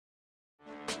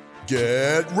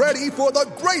Get ready for the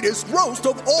greatest roast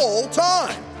of all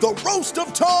time, the Roast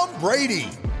of Tom Brady,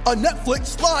 a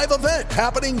Netflix live event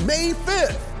happening May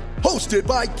 5th. Hosted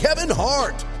by Kevin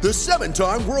Hart, the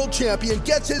 7-time world champion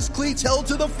gets his cleats held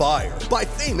to the fire by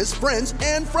famous friends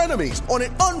and frenemies on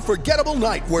an unforgettable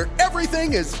night where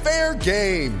everything is fair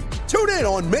game. Tune in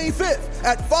on May 5th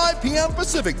at 5 p.m.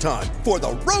 Pacific time for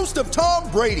the Roast of Tom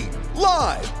Brady,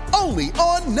 live only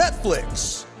on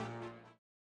Netflix.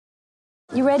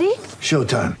 You ready?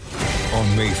 Showtime.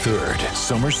 On May 3rd,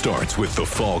 summer starts with The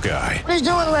Fall Guy. Let's do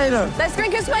it later. Let's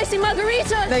drink a spicy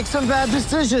margarita. Make some bad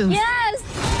decisions. Yes!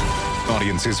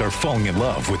 Audiences are falling in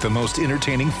love with the most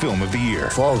entertaining film of the year.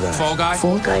 Fall Guy. Fall Guy?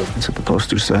 Fall guy. That's what the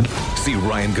poster said. See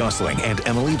Ryan Gosling and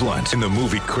Emily Blunt in the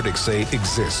movie critics say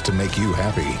exists to make you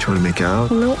happy. Trying to make it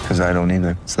out? Nope. Because I don't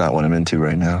either. It's not what I'm into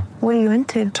right now. What are you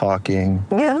into? Talking.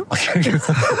 Yeah.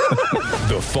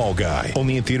 The Fall Guy.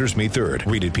 Only in theaters May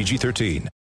 3rd. Rated PG-13.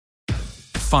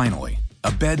 Finally,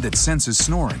 a bed that senses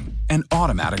snoring and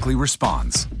automatically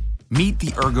responds. Meet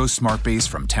the Ergo Smart Base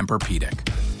from Tempur-Pedic,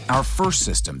 our first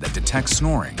system that detects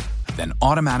snoring, then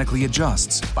automatically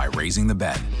adjusts by raising the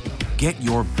bed. Get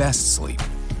your best sleep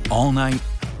all night,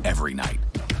 every night.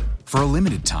 For a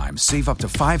limited time, save up to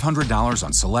 $500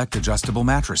 on select adjustable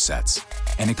mattress sets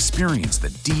and experience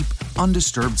the deep,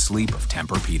 undisturbed sleep of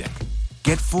Tempur-Pedic.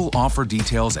 Get full offer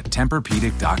details at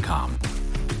TempurPedic.com.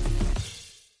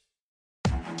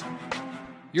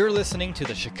 You're listening to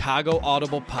the Chicago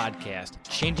Audible Podcast,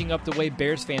 changing up the way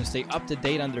Bears fans stay up to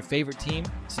date on their favorite team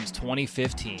since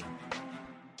 2015.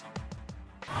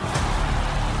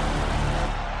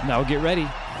 Now get ready,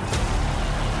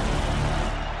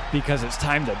 because it's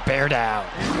time to bear down.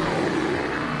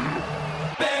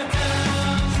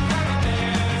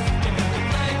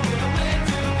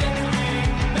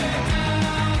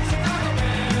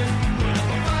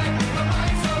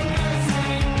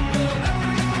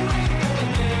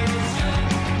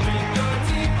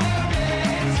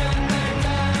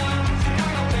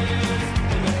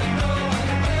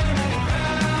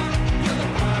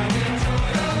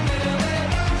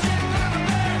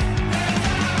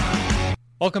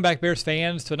 Welcome back, Bears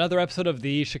fans, to another episode of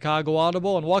the Chicago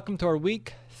Audible, and welcome to our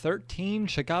Week 13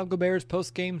 Chicago Bears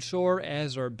postgame show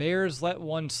as our Bears let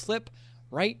one slip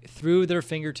right through their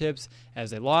fingertips as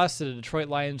they lost to the Detroit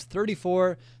Lions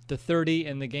 34-30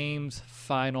 in the game's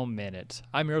final minutes.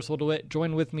 I'm Yaroslav DeWitt.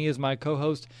 Joined with me is my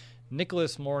co-host,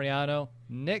 Nicholas Moriano.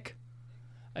 Nick,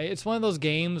 it's one of those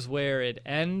games where it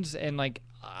ends, and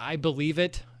I believe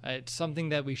it. It's something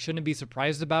that we shouldn't be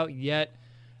surprised about, yet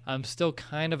I'm still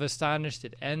kind of astonished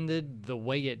it ended the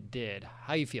way it did.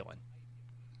 How you feeling?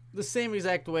 The same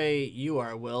exact way you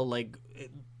are, Will.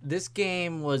 This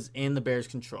game was in the Bears'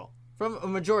 control from a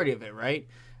majority of it, right?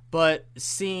 But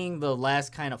seeing the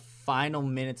last kind of final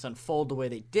minutes unfold the way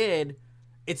they did,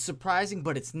 it's surprising,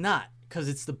 but it's not, because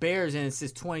it's the Bears and it's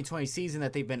this 2020 season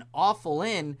that they've been awful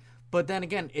in. But then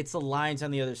again, it's the Lions on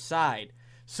the other side.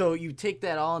 So you take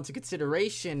that all into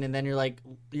consideration, and then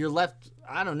you're left,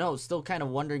 I don't know, still kind of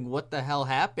wondering what the hell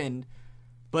happened.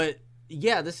 But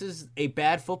yeah, this is a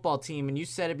bad football team, and you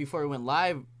said it before we went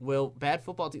live, Will, bad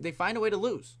football team. They find a way to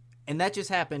lose, and that just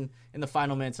happened in the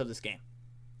final minutes of this game.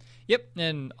 Yep,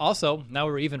 and also, now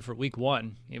we're even for week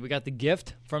one. We got the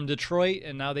gift from Detroit,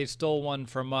 and now they stole one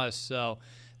from us. So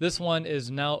this one is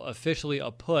now officially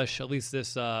a push, at least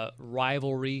this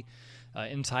rivalry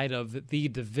inside of the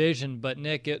division. But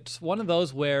Nick, it's one of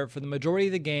those where for the majority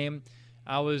of the game,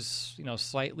 I was,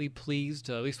 slightly pleased,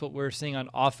 at least what we're seeing on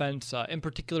offense, in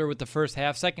particular with the first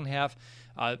half. Second half,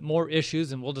 more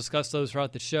issues, and we'll discuss those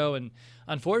throughout the show. And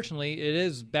unfortunately, it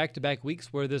is back-to-back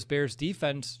weeks where this Bears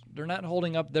defense, they're not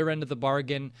holding up their end of the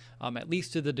bargain, at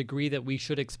least to the degree that we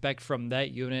should expect from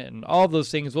that unit. And all of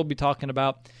those things we'll be talking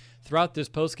about throughout this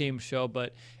postgame show.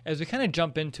 But as we kind of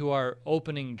jump into our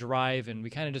opening drive and we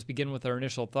kind of just begin with our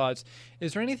initial thoughts,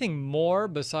 is there anything more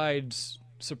besides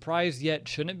surprised yet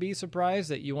shouldn't be surprised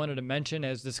that you wanted to mention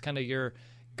as this kind of your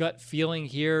gut feeling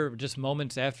here just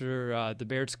moments after the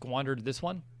Bears squandered this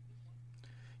one?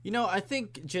 I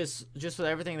think just with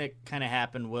everything that kind of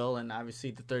happened, Will, and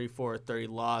obviously the 34-30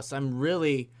 loss, I'm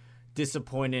really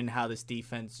disappointed in how this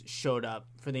defense showed up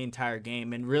for the entire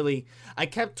game. And really, I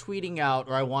kept tweeting out,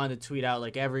 or I wanted to tweet out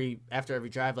after every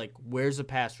drive, where's the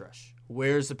pass rush?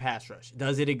 Where's the pass rush?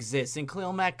 Does it exist? And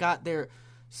Khalil Mack got there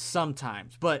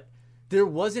sometimes, but there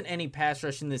wasn't any pass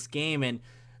rush in this game, and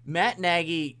Matt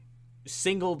Nagy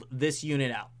singled this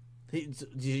unit out.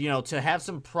 To have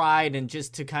some pride and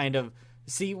just to kind of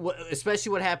see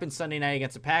especially what happened Sunday night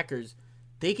against the Packers.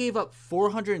 They gave up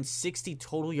 460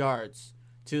 total yards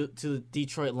to the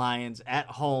Detroit Lions at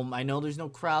home. I know there's no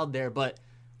crowd there, but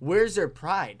where's their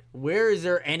pride? Where is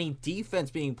there any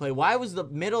defense being played? Why was the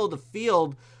middle of the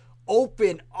field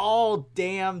open all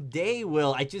damn day,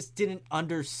 Will? I just didn't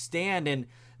understand, and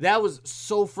that was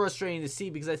so frustrating to see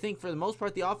because I think for the most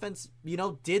part the offense,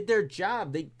 did their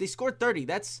job. They scored 30.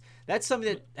 That's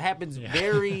something that happens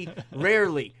very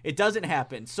rarely. It doesn't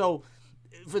happen. So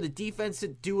for the defense to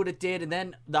do what it did and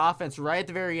then the offense right at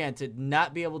the very end to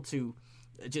not be able to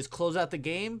just close out the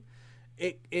game,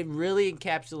 it really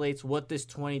encapsulates what this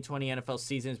 2020 NFL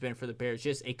season has been for the Bears.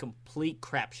 Just a complete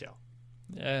crap show.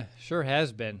 Yeah, sure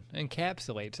has been.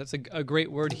 Encapsulates. That's a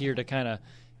great word here to kind of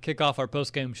kick off our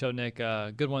post-game show, Nick.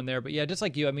 Good one there. But, yeah, just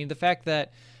like you, I mean, the fact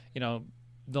that,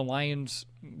 the Lions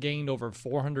gained over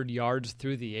 400 yards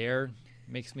through the air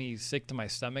makes me sick to my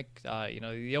stomach. You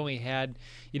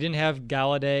didn't have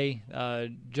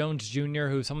Galladay, Jones Jr.,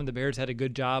 who some of the Bears had a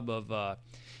good job of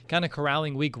kind of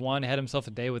corralling week one, had himself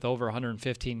a day with over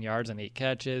 115 yards and 8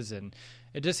 catches, and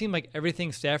it just seemed like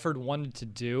everything Stafford wanted to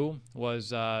do was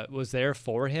there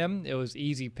for him. It was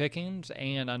easy pickings,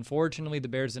 and unfortunately the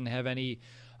Bears didn't have any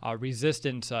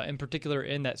resistance, in particular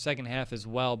in that second half as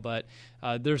well. But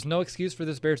there's no excuse for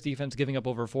this Bears defense giving up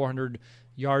over 400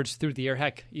 yards through the air.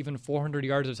 Heck, even 400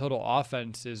 yards of total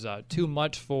offense is too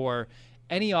much for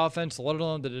any offense, let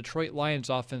alone the Detroit Lions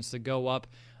offense, to go up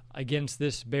against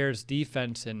this Bears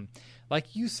defense. And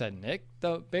like you said, Nick,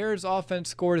 the Bears offense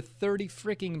scored 30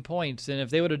 freaking points, and if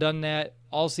they would have done that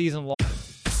all season long.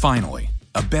 Finally,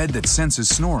 a bed that senses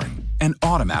snoring and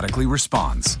automatically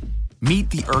responds. Meet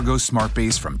the Ergo Smart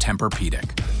Base from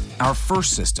Tempur-Pedic, our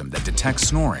first system that detects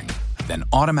snoring, then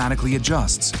automatically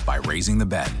adjusts by raising the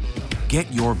bed.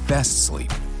 Get your best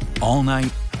sleep all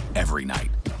night, every night.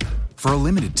 For a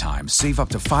limited time, save up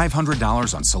to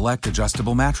 $500 on select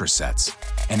adjustable mattress sets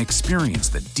and experience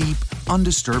the deep,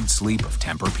 undisturbed sleep of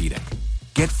Tempur-Pedic.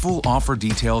 Get full offer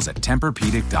details at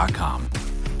TempurPedic.com.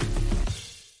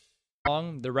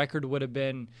 The record would have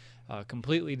been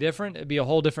completely different. It'd be a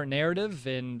whole different narrative,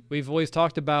 and we've always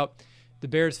talked about the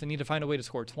Bears. They need to find a way to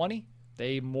score 20.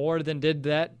 They more than did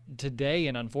that today,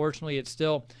 and unfortunately it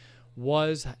still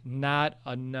was not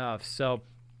enough. So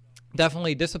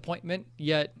definitely disappointment,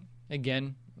 yet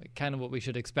again, kind of what we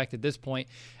should expect at this point.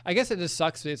 I guess it just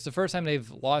sucks. It's the first time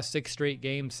they've lost 6 straight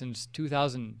games since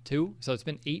 2002, so it's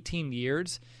been 18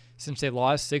 years since they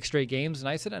lost 6 straight games. And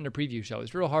I said on the preview show,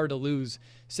 it's real hard to lose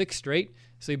 6 straight,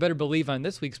 so you better believe on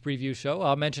this week's preview show,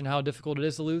 I'll mention how difficult it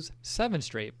is to lose 7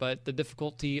 straight, but the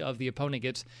difficulty of the opponent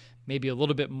gets maybe a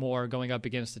little bit more going up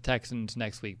against the Texans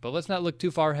next week. But let's not look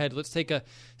too far ahead. Let's take a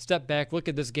step back, look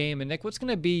at this game. And Nick, what's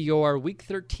going to be your Week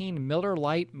 13 Miller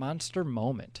Lite monster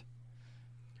moment?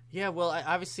 Yeah, well,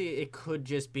 obviously it could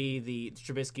just be the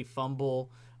Trubisky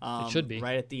fumble. It should be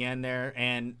right at the end there,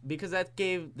 and because that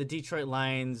gave the Detroit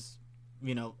Lions,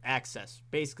 access.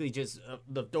 Basically, just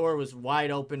the door was wide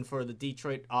open for the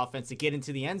Detroit offense to get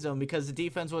into the end zone because the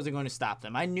defense wasn't going to stop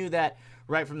them. I knew that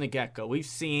right from the get-go. We've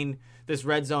seen this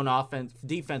red zone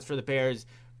defense for the Bears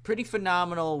pretty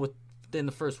phenomenal within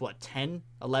the first 10,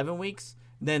 11 weeks.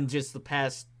 Then just the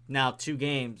past now 2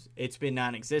 games, it's been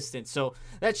non-existent. So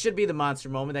that should be the monster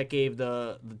moment that gave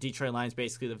the Detroit Lions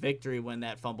basically the victory when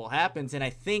that fumble happens. And I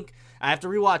think I have to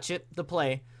rewatch the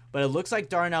play, but it looks like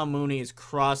Darnell Mooney is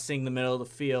crossing the middle of the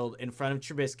field in front of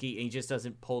Trubisky, and he just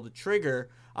doesn't pull the trigger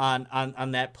on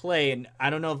that play. And I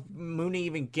don't know if Mooney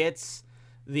even gets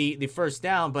the first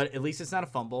down, but at least it's not a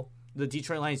fumble. The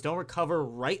Detroit Lions don't recover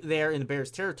right there in the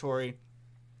Bears territory.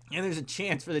 And there's a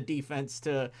chance for the defense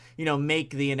to,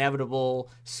 make the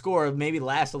inevitable score, maybe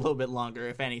last a little bit longer,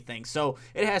 if anything. So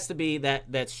it has to be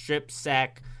that strip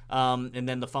sack and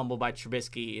then the fumble by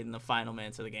Trubisky in the final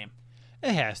minutes of the game.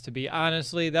 It has to be.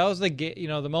 Honestly, that was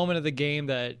the moment of the game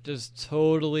that just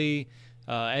totally,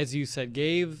 as you said,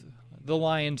 gave the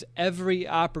Lions every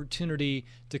opportunity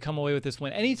to come away with this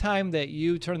win. Anytime that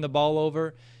you turn the ball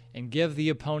over and give the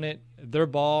opponent their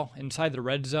ball inside the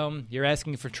red zone, you're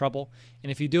asking for trouble.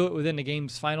 And if you do it within the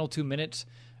game's final 2 minutes,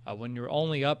 when you're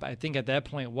only up, I think at that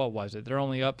point, what was it? They're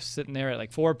only up sitting there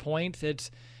at 4 points.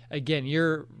 It's, again,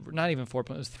 you're not even 4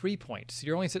 points. It was 3 points.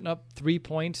 You're only sitting up 3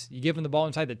 points. You give them the ball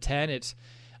inside the 10.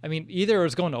 Either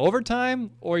it's going to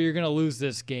overtime or you're going to lose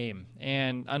this game.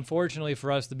 And unfortunately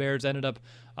for us, the Bears ended up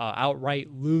outright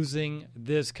losing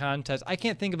this contest. I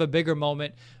can't think of a bigger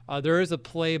moment. There is a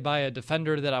play by a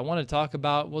defender that I want to talk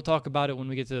about. We'll talk about it when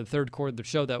we get to the third quarter of the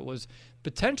show that was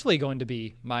potentially going to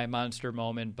be my monster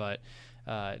moment. But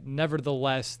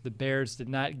nevertheless, the Bears did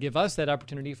not give us that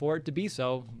opportunity for it to be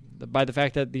so by the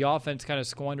fact that the offense kind of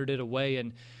squandered it away.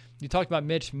 And you talked about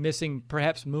Mitch missing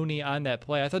perhaps Mooney on that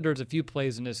play. I thought there was a few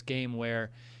plays in this game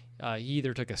where he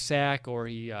either took a sack or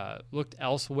he looked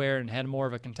elsewhere and had more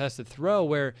of a contested throw,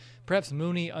 where perhaps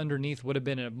Mooney underneath would have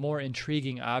been a more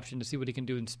intriguing option to see what he can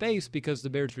do in space, because the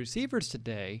Bears receivers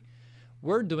today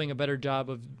were doing a better job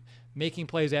of making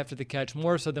plays after the catch,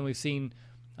 more so than we've seen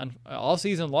all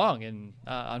season long. And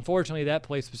unfortunately, that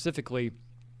play specifically,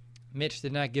 Mitch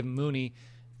did not give Mooney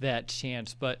that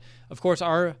chance. But of course,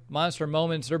 our monster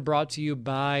moments are brought to you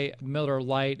by Miller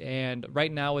Lite, and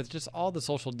right now with just all the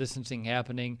social distancing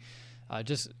happening,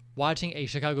 just watching a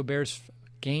Chicago Bears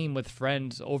game with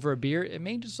friends over a beer, it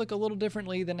may just look a little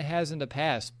differently than it has in the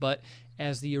past. But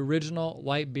as the original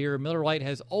light beer, Miller Lite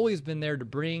has always been there to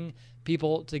bring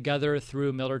people together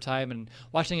through Miller time. And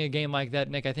watching a game like that,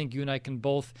 Nick, I think you and I can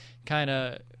both kind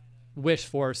of wish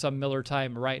for some Miller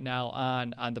time right now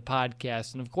on the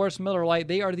podcast. And of course, Miller Lite,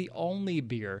 they are the only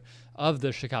beer of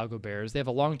the Chicago Bears. They have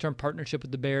a long-term partnership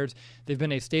with the Bears. They've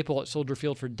been a staple at Soldier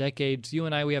Field for decades. You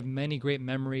and I, we have many great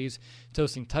memories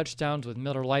toasting touchdowns with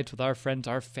Miller Lites with our friends,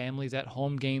 our families at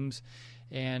home games.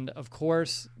 And of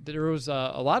course, there was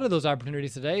a lot of those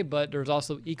opportunities today, but there's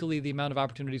also equally the amount of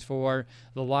opportunities for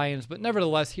the Lions. But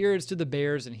nevertheless, here is to the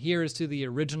Bears, and here is to the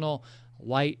original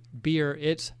light beer.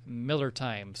 It's Miller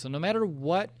time. So no matter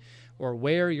what or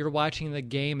where you're watching the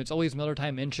game, it's always Miller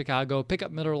time in Chicago. Pick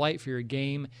up Miller Lite for your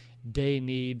game day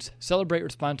needs. Celebrate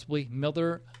responsibly.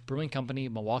 Miller Brewing Company,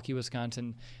 Milwaukee,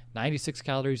 Wisconsin. 96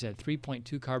 calories and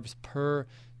 3.2 carbs per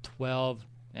 12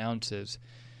 ounces.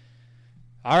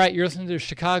 All right, you're listening to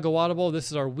Chicago Audible.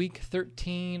 This is our Week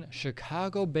 13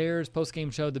 Chicago Bears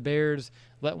postgame show. The Bears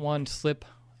let one slip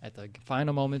at the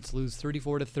final moments, lose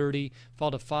 34-30,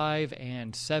 fall to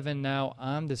 5-7 now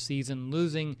on the season,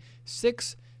 losing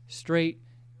 6 straight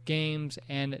games.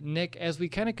 And Nick, as we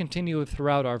kind of continue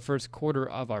throughout our first quarter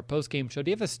of our postgame show,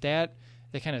 do you have a stat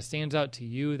that kind of stands out to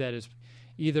you that is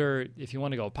either, if you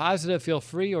want to go positive, feel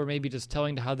free, or maybe just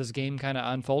telling to how this game kind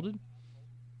of unfolded?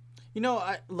 You know,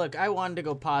 I wanted to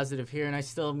go positive here, and I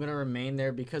still am going to remain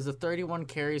there, because the 31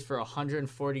 carries for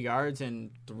 140 yards and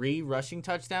 3 rushing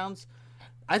touchdowns,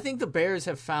 I think the Bears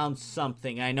have found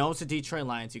something. I know it's the Detroit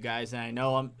Lions, you guys, and I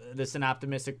know this is an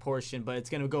optimistic portion, but it's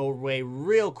going to go away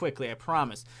real quickly, I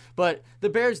promise. But the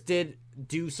Bears did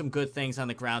do some good things on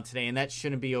the ground today, and that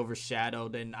shouldn't be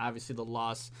overshadowed. And obviously the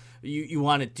loss, you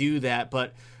want to do that.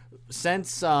 But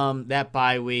since that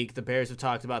bye week, the Bears have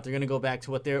talked about they're going to go back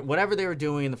to whatever they were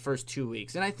doing in the first 2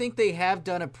 weeks. And I think they have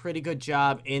done a pretty good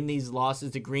job in these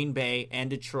losses to Green Bay and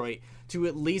Detroit to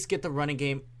at least get the running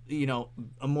game,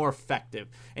 a more effective.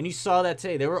 And you saw that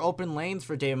today. There were open lanes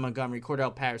for David Montgomery,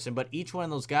 Cordell Patterson, but each one of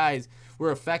those guys were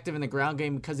effective in the ground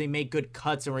game because they made good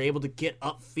cuts and were able to get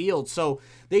upfield. So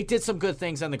they did some good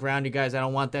things on the ground, you guys. I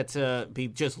don't want that to be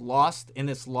just lost in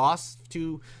this loss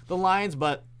to the Lions,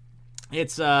 but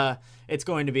it's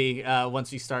going to be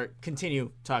once we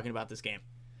continue talking about this game.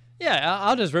 Yeah,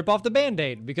 I'll just rip off the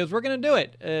Band-Aid because we're going to do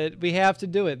it. We have to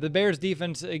do it. The Bears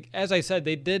defense, as I said,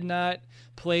 they did not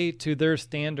play to their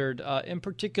standard. In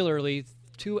particularly,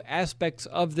 2 aspects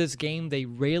of this game they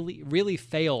really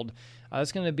failed.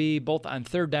 It's going to be both on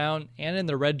third down and in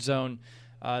the red zone.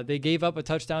 They gave up a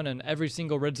touchdown on every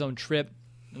single red zone trip.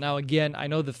 Now, again, I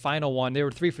know the final one, they were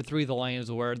 3 for 3, the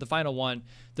Lions were. The final one,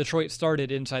 Detroit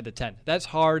started inside the 10. That's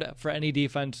hard for any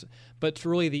defense, but it's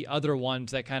really the other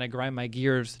ones that kind of grind my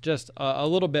gears just a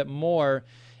little bit more.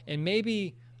 And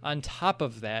maybe on top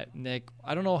of that, Nick,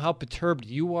 I don't know how perturbed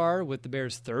you are with the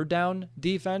Bears' third down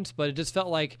defense, but it just felt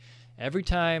like every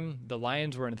time the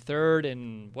Lions were in third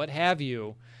and what have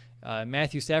you,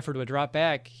 Matthew Stafford would drop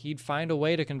back, he'd find a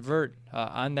way to convert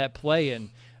on that play.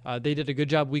 And they did a good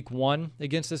job week 1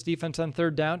 against this defense on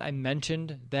third down. I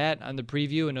mentioned that on the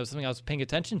preview, and it was something I was paying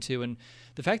attention to. And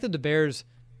the fact that the Bears,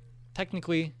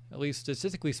 technically, at least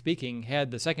statistically speaking,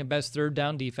 had the second best third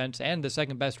down defense and the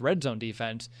second best red zone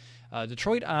defense.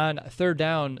 Detroit on third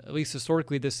down, at least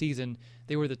historically this season,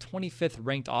 they were the 25th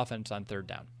ranked offense on third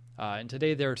down. And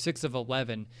today they're 6 of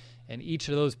 11, and each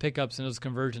of those pickups and those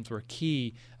conversions were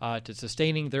key to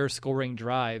sustaining their scoring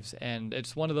drives. And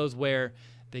it's one of those where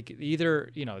they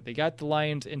either, they got the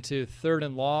Lions into third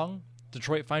and long,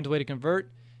 Detroit finds a way to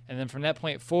convert, and then from that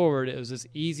point forward, it was this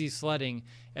easy sledding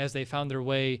as they found their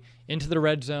way into the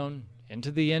red zone,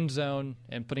 into the end zone,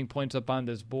 and putting points up on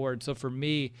this board. So for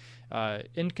me,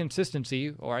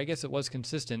 inconsistency, or I guess it was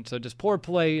consistent, so just poor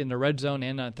play in the red zone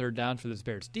and on third down for this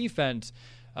Bears defense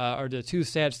are the 2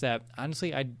 stats that,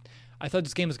 honestly, I thought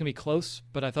this game was going to be close,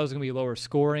 but I thought it was going to be lower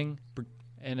scoring,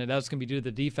 and that was going to be due to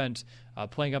the defense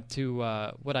playing up to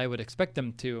what I would expect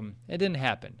them to. It didn't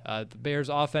happen. The Bears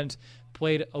offense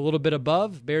played a little bit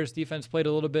above. Bears defense played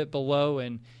a little bit below,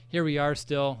 and here we are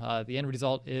still. The end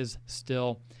result is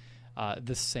still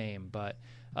the same. But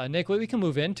Nick, we can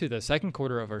move into the second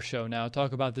quarter of our show now,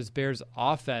 talk about this Bears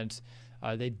offense.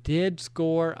 They did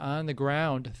score on the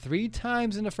ground 3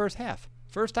 times in the first half.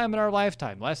 First time in our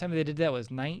lifetime. Last time they did that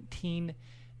was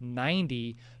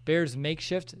 1990. Bears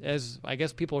makeshift, as I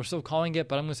guess people are still calling it,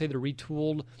 but I'm going to say the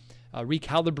retooled,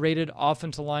 recalibrated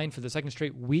offensive line for the second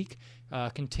straight week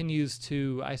continues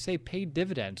to, I say, pay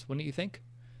dividends. Wouldn't you think?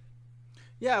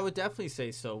 Yeah, I would definitely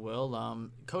say so, Will.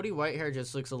 Cody Whitehair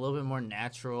just looks a little bit more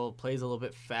natural, plays a little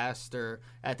bit faster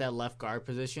at that left guard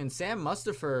position. Sam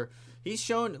Mustipher, he's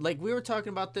shown, like we were talking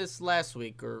about this last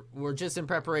week, or we're just in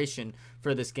preparation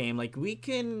for this game. Like we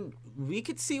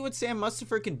could see what Sam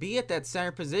Mustipher can be at that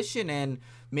center position and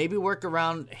maybe work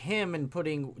around him and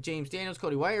putting James Daniels,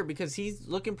 Cody Whitehair, because he's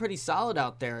looking pretty solid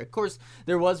out there. Of course,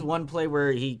 there was one play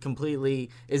where he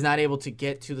completely is not able to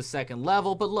get to the second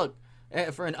level, but look,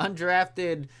 for an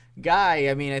undrafted guy,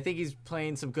 I mean, I think he's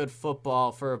playing some good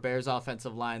football for a Bears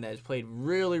offensive line that has played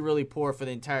really, really poor for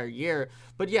the entire year.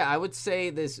 But yeah, I would say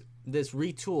this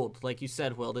retooled, like you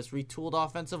said, Will, this retooled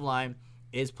offensive line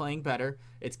is playing better.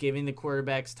 It's giving the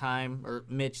quarterbacks time, or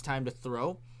Mitch time to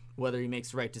throw. Whether he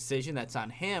makes the right decision, that's on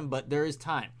him, but there is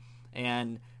time.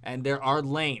 And there are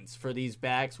lanes for these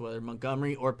backs, whether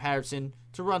Montgomery or Patterson,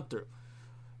 to run through.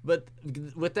 But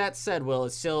with that said, Will,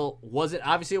 it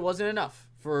wasn't enough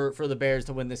for the Bears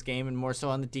to win this game, and more so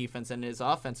on the defense than it is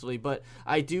offensively. But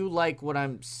I do like what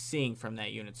I'm seeing from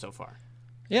that unit so far.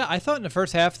 Yeah, I thought in the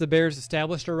first half the Bears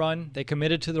established a run. They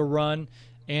committed to the run,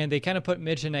 and they kind of put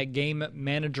Mitch in that game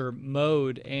manager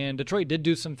mode. And Detroit did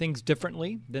do some things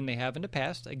differently than they have in the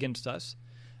past against us,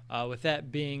 with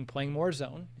that being playing more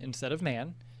zone instead of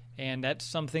man. And that's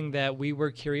something that we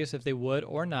were curious if they would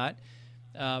or not.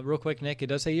 Real quick, Nick, it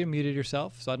does say you muted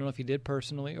yourself, so I don't know if you did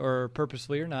personally or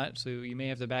purposely or not, so you may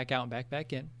have to back out and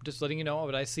back in. Just letting you know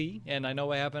what I see, and I know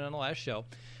what happened on the last show.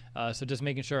 So just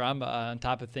making sure I'm on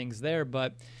top of things there.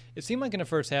 But it seemed like in the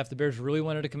first half the Bears really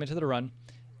wanted to commit to the run,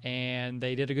 and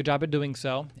they did a good job at doing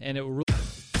so. And it really...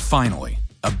 Finally,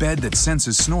 a bed that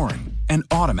senses snoring and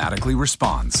automatically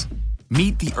responds.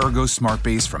 Meet the Ergo Smart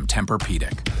Base from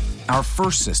Tempur-Pedic, our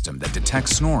first system that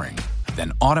detects snoring,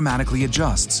 then automatically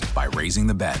adjusts by raising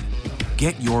the bed.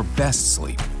 Get your best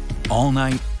sleep all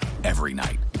night, every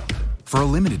night. For a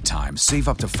limited time, save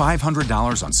up to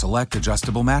 $500 on select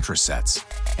adjustable mattress sets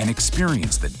and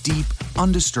experience the deep,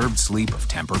 undisturbed sleep of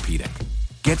Tempur-Pedic.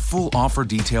 Get full offer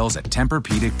details at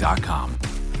TempurPedic.com.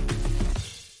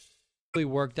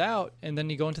 worked out, and then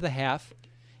you go into the half,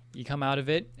 you come out of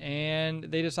it, and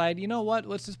they decide, you know what,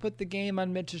 let's just put the game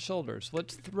on Mitch's shoulders.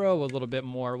 Let's throw a little bit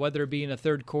more, whether it be in a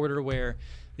third quarter where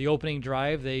the opening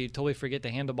drive, they totally forget to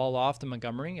hand the ball off to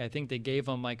Montgomery. I think they gave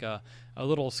him like a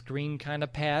little screen kind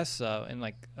of pass in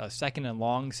like a second and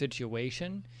long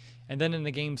situation. And then in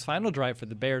the game's final drive for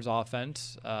the Bears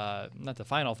offense, not the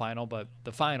final, but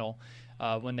the final,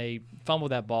 when they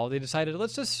fumbled that ball, they decided,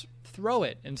 let's just throw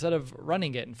it instead of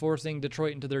running it and forcing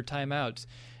Detroit into their timeouts.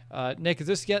 Nick, is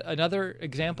this yet another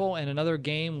example and another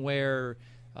game where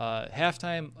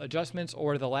halftime adjustments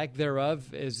or the lack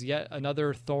thereof is yet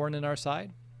another thorn in our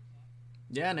side?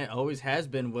 Yeah, and it always has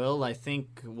been, Will. I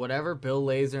think whatever Bill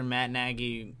Lazor and Matt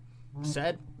Nagy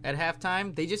said at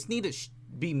halftime, they just need to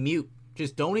be mute.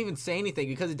 Just don't even say anything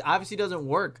because it obviously doesn't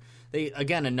work.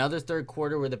 Again, another third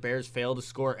quarter where the Bears fail to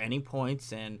score any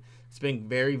points, and it's been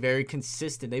very, very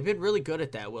consistent. They've been really good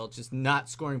at that, Will, just not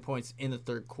scoring points in the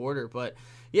third quarter. But,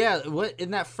 yeah,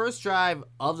 in that first drive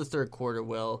of the third quarter,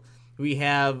 Will, we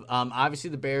have obviously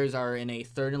the Bears are in a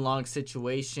third and long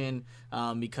situation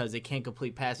because they can't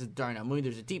complete passes to Darnell Mooney.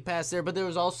 There's a deep pass there, but there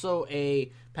was also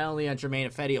a penalty on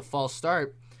Jermaine Ifedi, a false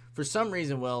start. For some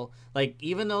reason, Will, like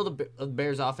even though the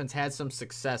Bears offense had some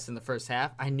success in the first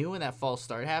half, I knew when that false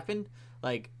start happened,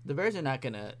 like the Bears are not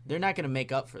gonna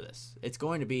make up for this. It's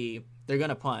going to be they're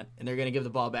gonna punt and they're gonna give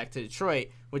the ball back to Detroit,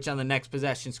 which on the next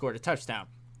possession scored a touchdown.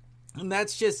 And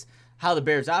that's just how the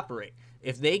Bears operate.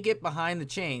 If they get behind the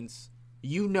chains,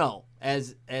 you know,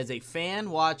 as a fan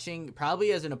watching,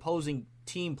 probably as an opposing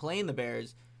team playing the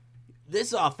Bears,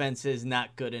 this offense is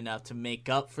not good enough to make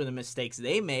up for the mistakes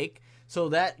they make. So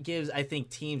that gives, I think,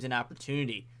 teams an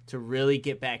opportunity to really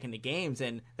get back into games.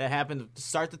 And that happened to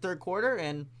start the third quarter.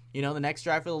 And, you know, the next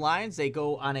drive for the Lions, they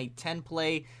go on a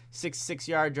 10-play,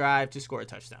 66-yard drive to score a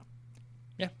touchdown.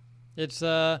 Yeah, it's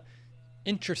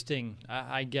interesting,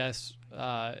 I guess.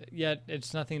 Yet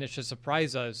it's nothing that should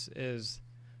surprise us is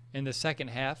in the second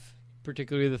half,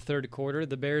 particularly the third quarter,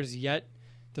 the Bears yet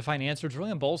to find answers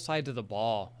really on both sides of the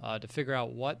ball to figure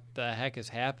out what the heck is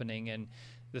happening. And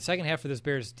the second half of this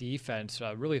Bears defense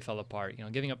really fell apart, you know,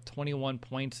 giving up 21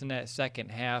 points in that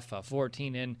second half,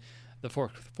 14 in the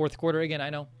fourth quarter. Again, I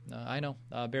know.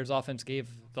 Bears offense gave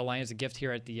the Lions a gift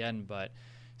here at the end, but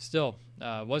still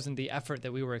wasn't the effort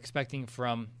that we were expecting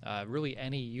from really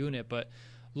any unit. But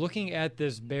looking at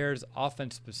this Bears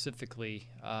offense specifically,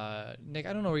 Nick,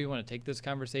 I don't know where you want to take this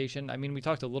conversation. I mean, we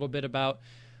talked a little bit about,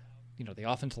 the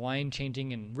offensive line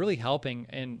changing and really helping.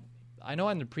 And I know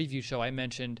on the preview show I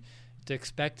mentioned to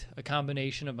expect a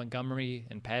combination of Montgomery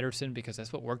and Patterson because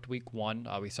that's what worked week one.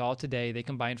 We saw it today. They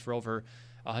combined for over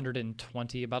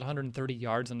 120, about 130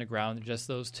 yards on the ground, just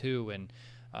those two. And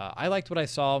I liked what I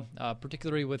saw,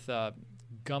 particularly with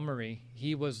Montgomery.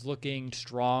 He was looking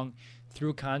strong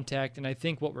through contact, and I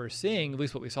think what we're seeing, at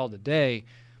least what we saw today,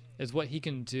 is what he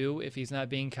can do if he's not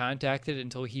being contacted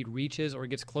until he reaches or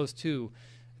gets close to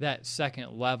that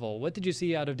second level. What did you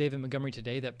see out of David Montgomery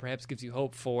today that perhaps gives you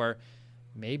hope for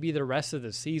maybe the rest of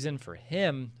the season for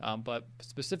him, but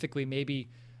specifically maybe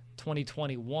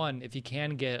 2021 if he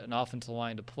can get an offensive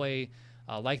line to play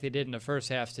like they did in the first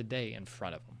half today in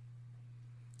front of him?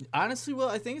 Honestly,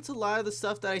 I think it's a lot of the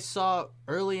stuff that I saw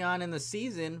early on in the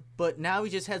season, but now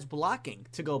he just has blocking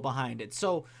to go behind it.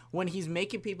 So when he's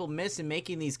making people miss and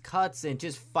making these cuts and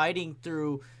just fighting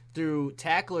through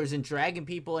tacklers and dragging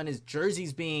people and his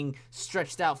jerseys being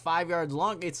stretched out 5 yards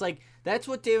long, it's like that's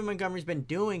what David Montgomery's been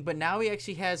doing, but now he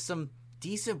actually has some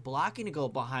decent blocking to go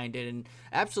behind it. And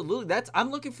absolutely,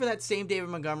 I'm looking for that same David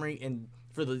Montgomery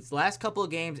for the last couple of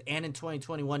games and in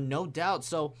 2021, no doubt.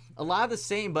 So a lot of the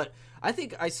same, but I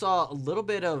think I saw a little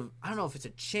bit of, I don't know if it's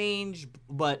a change,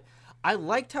 but I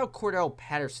liked how Cordell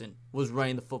Patterson was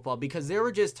running the football because there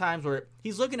were just times where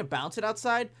he's looking to bounce it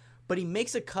outside, but he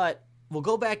makes a cut, will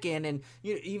go back in, and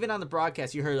even on the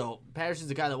broadcast you heard, Patterson's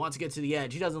the guy that wants to get to the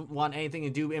edge. He doesn't want anything to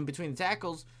do in between the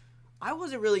tackles. I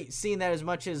wasn't really seeing that as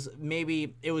much as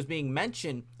maybe it was being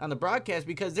mentioned on the broadcast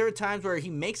because there were times where he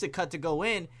makes a cut to go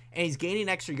in and he's gaining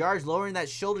extra yards, lowering that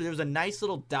shoulder. There was a nice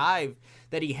little dive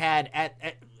that he had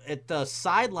at the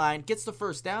sideline, gets the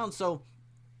first down. So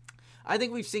I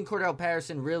think we've seen Cordell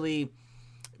Patterson really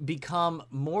become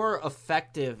more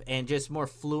effective and just more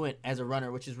fluent as a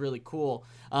runner, which is really cool.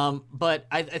 But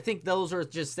I think those are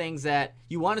just things that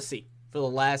you want to see for the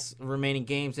last remaining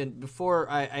games. And before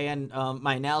I end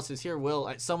my analysis here,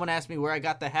 someone asked me where I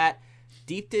got the hat.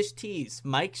 Deep Dish Tees,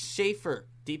 Mike Schaefer,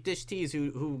 Deep Dish Tees,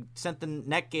 who sent the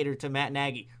neck gaiter to Matt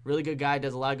Nagy. Really good guy,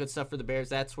 does a lot of good stuff for the Bears.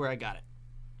 That's where I got it.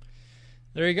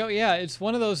 There you go. Yeah, it's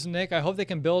one of those, Nick. I hope they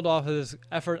can build off of this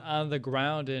effort on the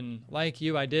ground. And like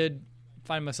you, I did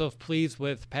find myself pleased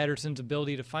with Patterson's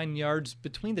ability to find yards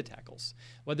between the tackles,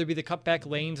 whether it be the cutback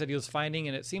lanes that he was finding,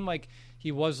 and it seemed like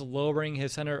he was lowering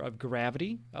his center of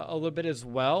gravity a little bit as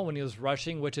well when he was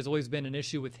rushing, which has always been an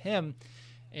issue with him,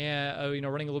 and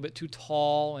running a little bit too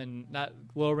tall and not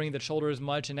lowering the shoulder as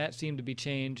much, and that seemed to be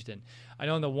changed. And I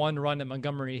know in the one run that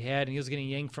Montgomery had, and he was getting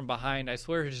yanked from behind, I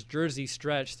swear his jersey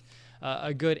stretched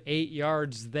a good 8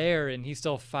 yards there, and he's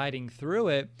still fighting through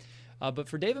it. But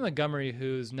for David Montgomery,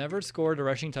 who's never scored a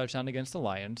rushing touchdown against the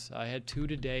Lions, I had 2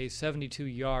 today, 72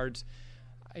 yards.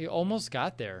 I almost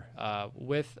got there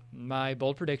with my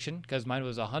bold prediction because mine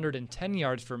was 110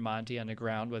 yards for Monty on the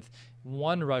ground with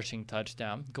 1 rushing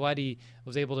touchdown. Glad he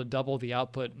was able to double the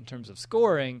output in terms of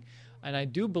scoring. And I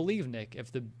do believe, Nick,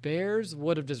 if the Bears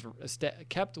would have just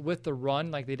kept with the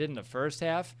run like they did in the first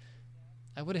half,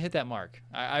 I would have hit that mark.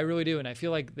 I really do. And I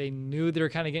feel like they knew they were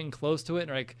kind of getting close to it. And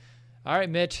they're like, all right,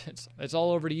 Mitch, it's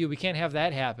all over to you. We can't have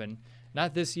that happen.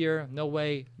 Not this year. No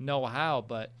way, no how.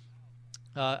 But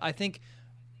I think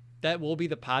that will be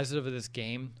the positive of this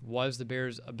game was the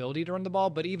Bears' ability to run the ball.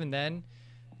 But even then,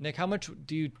 Nick, how much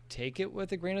do you take it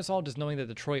with a grain of salt, just knowing that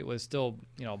Detroit was still,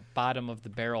 bottom of the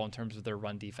barrel in terms of their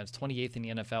run defense, 28th in the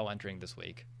NFL entering this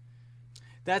week?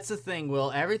 That's the thing,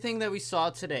 Will. Everything that we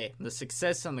saw today, the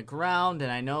success on the ground,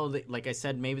 and I know that, like I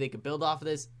said, maybe they could build off of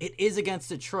this. It is against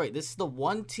Detroit. This is the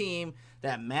one team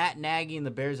that Matt Nagy and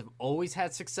the Bears have always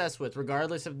had success with,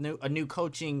 regardless of a new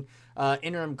coaching,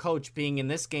 interim coach being in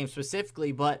this game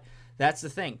specifically. But that's the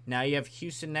thing. Now you have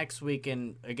Houston next week,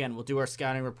 and again, we'll do our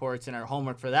scouting reports and our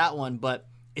homework for that one. But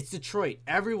it's Detroit.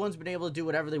 Everyone's been able to do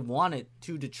whatever they wanted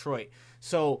to Detroit.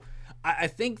 So I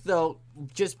think, though,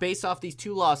 just based off these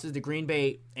 2 losses, the Green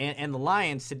Bay and the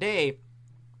Lions today,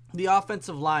 the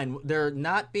offensive line, they're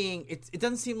not being – it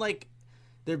doesn't seem like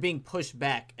they're being pushed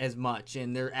back as much,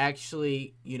 and they're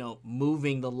actually,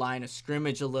 moving the line of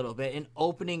scrimmage a little bit and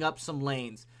opening up some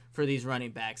lanes for these running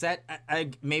backs.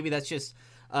 Maybe that's just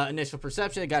initial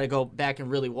perception. I got to go back and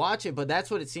really watch it, but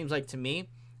that's what it seems like to me,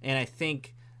 and I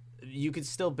think you could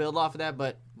still build off of that,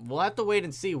 but we'll have to wait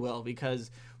and see, Will,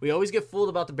 because – we always get fooled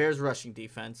about the Bears' rushing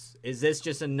defense. Is this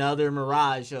just another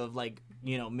mirage of,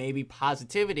 maybe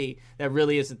positivity that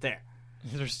really isn't there?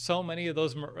 There's so many of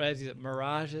those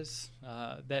mirages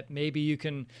that maybe you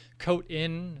can coat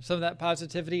in some of that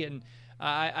positivity. And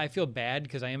I feel bad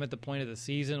because I am at the point of the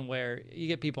season where you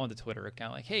get people on the Twitter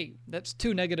account like, hey, that's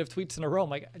 2 negative tweets in a row. I'm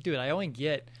like, dude, I only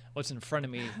get what's in front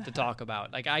of me to talk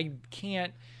about. Like, I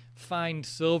can't find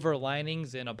silver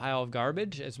linings in a pile of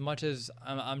garbage as much as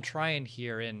I'm trying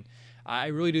here. And I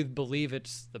really do believe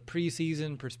it's the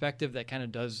preseason perspective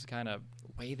that does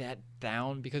weigh that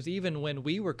down, because even when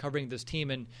we were covering this team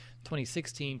in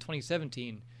 2016,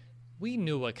 2017, we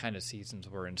knew what kind of seasons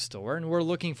were in store, and we're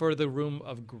looking for the room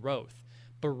of growth.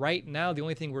 But right now, the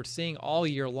only thing we're seeing all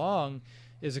year long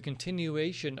is a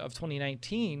continuation of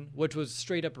 2019, which was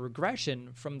straight up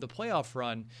regression from the playoff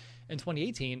run in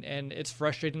 2018, and it's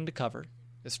frustrating to cover.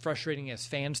 It's frustrating as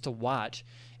fans to watch,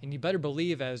 and you better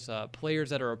believe as players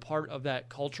that are a part of that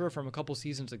culture from a couple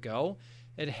seasons ago,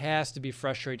 it has to be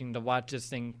frustrating to watch this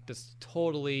thing just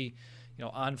totally,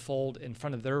 unfold in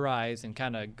front of their eyes and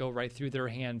kind of go right through their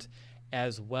hands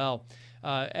as well.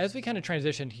 As we kind of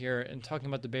transition here and talking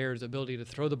about the Bears' ability to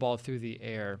throw the ball through the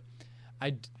air,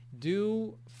 I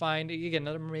do find, again,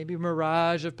 another maybe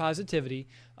mirage of positivity,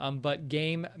 but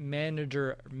game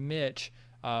manager Mitch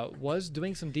was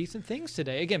doing some decent things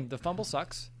today. Again, the fumble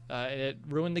sucks. It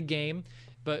ruined the game,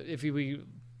 but if we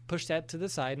push that to the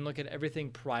side and look at everything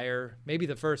prior, maybe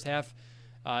the first half,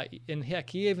 and heck,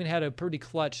 he even had a pretty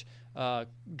clutch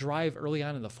drive early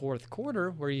on in the fourth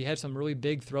quarter where he had some really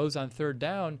big throws on third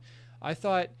down. I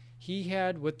thought he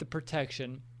had, with the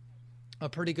protection, a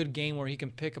pretty good game where he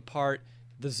can pick apart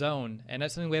the zone, and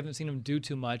that's something we haven't seen him do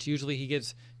too much. Usually he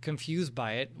gets confused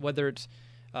by it, whether it's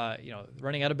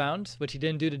running out of bounds, which he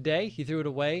didn't do today. He threw it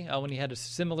away when he had a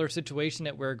similar situation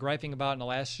that we're griping about in the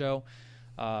last show.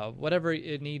 Whatever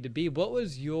it needed to be. What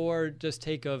was your just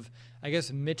take of, I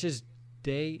guess, Mitch's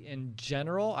day in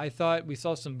general? I thought we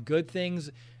saw some good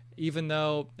things, even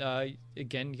though,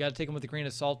 again, you got to take them with a grain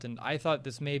of salt, and I thought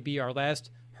this may be our last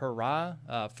hurrah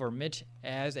for Mitch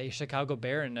as a Chicago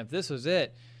Bear, and if this was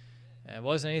it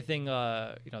wasn't anything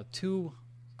too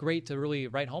great to really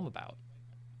write home about.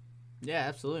 Yeah,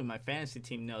 absolutely. My fantasy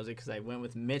team knows it because I went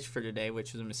with Mitch for today,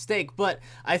 which was a mistake. But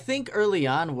I think early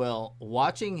on, Will,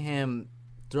 watching him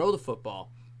throw the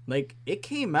football, like, it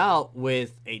came out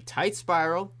with a tight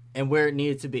spiral and where it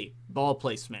needed to be. Ball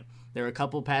placement. There were a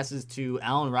couple passes to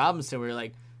Allen Robinson where you're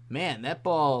like, man, that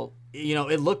ball,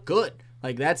 it looked good.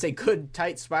 Like, that's a good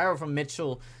tight spiral from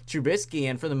Mitchell Trubisky.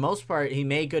 And for the most part, he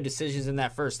made good decisions in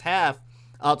that first half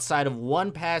outside of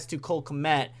one pass to Cole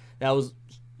Kmet that was,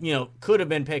 could have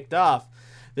been picked off.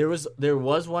 There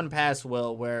was one pass,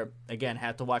 Will, where, again,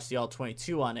 had to watch the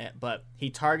all-22 on it, but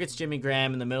he targets Jimmy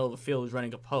Graham in the middle of the field who's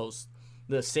running a post.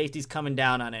 The safety's coming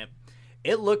down on it.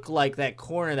 It looked like that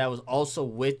corner that was also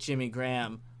with Jimmy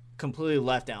Graham completely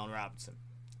left Allen Robinson.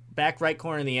 Back right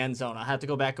corner in the end zone. I'll have to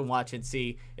go back and watch and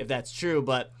see if that's true,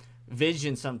 but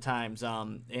vision sometimes.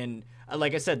 And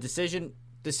like I said, decision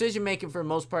making for the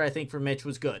most part, I think for Mitch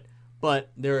was good. But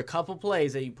there are a couple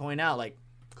plays that you point out, like,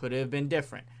 could have been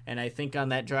different. And I think on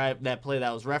that drive, that play that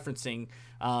I was referencing,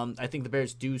 I think the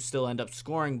Bears do still end up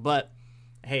scoring. But,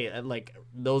 hey, like,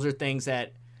 those are things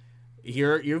that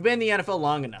you've been in the NFL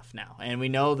long enough now, and we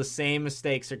know the same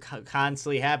mistakes are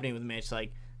constantly happening with Mitch.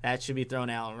 Like, that should be thrown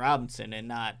to Allen Robinson and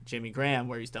not Jimmy Graham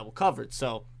where he's double covered.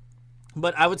 So,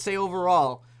 but I would say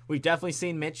overall, we've definitely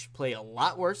seen Mitch play a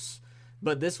lot worse.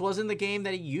 But this wasn't the game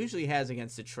that he usually has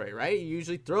against Detroit, right? He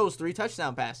usually throws 3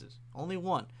 touchdown passes, only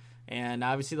 1. And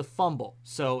obviously the fumble.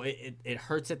 So it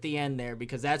hurts at the end there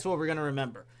because that's what we're going to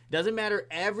remember. It doesn't matter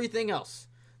everything else.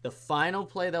 The final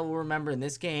play that we'll remember in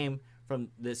this game from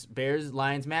this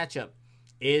Bears-Lions matchup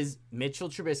is Mitchell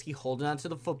Trubisky holding onto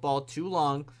the football too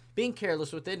long, being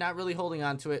careless with it, not really holding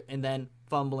onto it, and then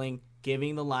fumbling,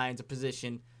 giving the Lions a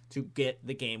position to get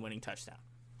the game-winning touchdown.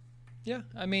 Yeah,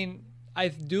 I mean, I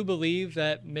do believe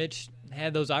that Mitch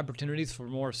had those opportunities for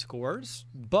more scores,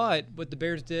 but what the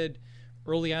Bears did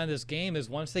early on in this game is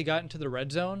once they got into the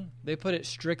red zone, they put it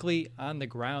strictly on the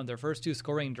ground. Their first 2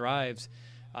 scoring drives,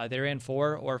 they ran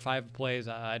 4 or 5 plays.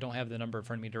 I don't have the number in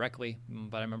front of me directly,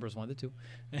 but I remember it was 1 of the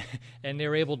 2. And they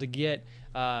were able to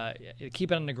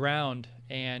keep it on the ground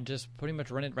and just pretty much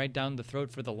run it right down the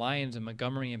throat for the Lions, and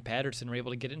Montgomery and Patterson were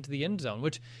able to get into the end zone,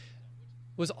 which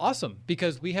was awesome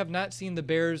because we have not seen the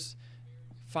Bears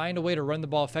find a way to run the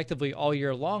ball effectively all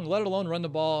year long, let alone run the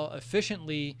ball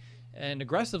efficiently and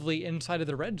aggressively inside of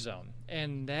the red zone.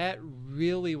 And that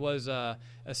really was a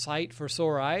sight for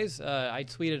sore eyes. I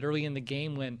tweeted early in the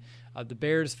game when the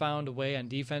Bears found a way on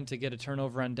defense to get a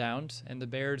turnover on downs, and the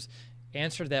Bears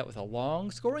answered that with a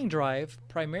long scoring drive.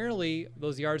 Primarily,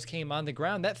 those yards came on the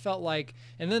ground. That felt like,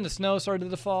 and then the snow started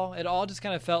to fall. It all just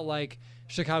kind of felt like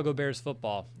Chicago Bears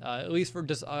football, at least for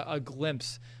just a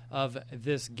glimpse of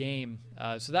this game.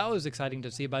 So that was exciting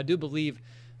to see. But I do believe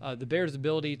the Bears'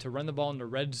 ability to run the ball in the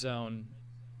red zone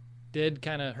did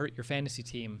kind of hurt your fantasy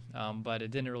team, but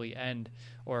it didn't really end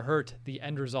or hurt the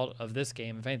end result of this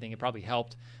game. If anything, it probably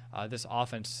helped this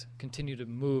offense continue to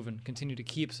move and continue to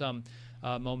keep some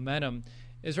momentum.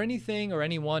 Is there anything or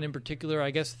anyone in particular,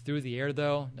 I guess, through the air,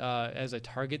 though, as a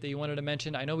target that you wanted to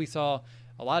mention? I know we saw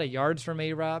a lot of yards from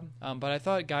A-Rob, but I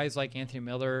thought guys like Anthony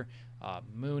Miller,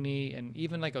 Mooney, and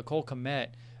even like a Cole Kmet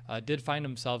did find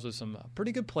themselves with some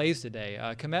pretty good plays today.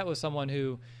 Kmet was someone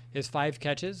who his 5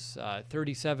 catches,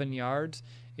 37 yards,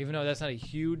 even though that's not a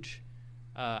huge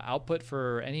output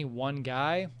for any one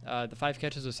guy. The 5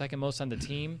 catches was second most on the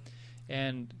team.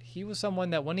 And he was someone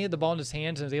that when he had the ball in his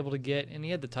hands and was able to get, and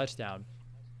he had the touchdown,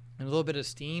 and a little bit of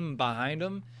steam behind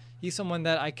him, he's someone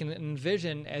that I can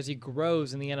envision as he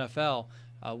grows in the NFL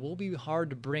will be hard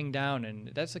to bring down.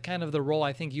 And that's the kind of the role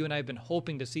I think you and I have been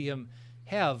hoping to see him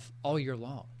have all year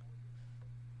long.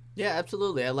 Yeah,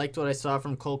 absolutely. I liked what I saw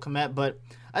from Cole Kmet, but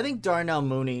I think Darnell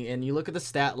Mooney, and you look at the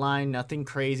stat line, nothing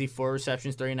crazy, 4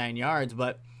 receptions, 39 yards,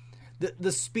 but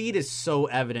the speed is so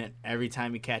evident every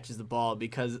time he catches the ball,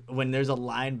 because when there's a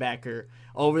linebacker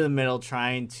over the middle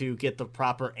trying to get the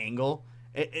proper angle,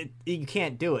 you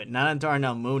can't do it. Not on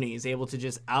Darnell Mooney. He's able to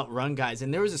just outrun guys.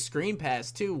 And there was a screen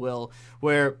pass too, Will,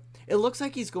 where it looks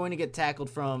like he's going to get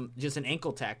tackled from just an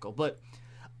ankle tackle, but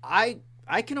I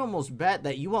can almost bet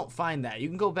that you won't find that. You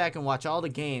can go back and watch all the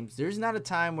games. There's not a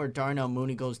time where Darnell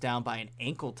Mooney goes down by an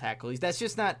ankle tackle. That's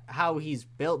just not how he's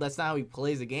built. That's not how he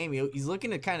plays the game. He's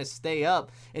looking to kind of stay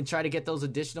up and try to get those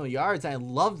additional yards. I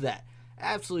love that.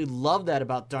 Absolutely love that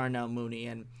about Darnell Mooney.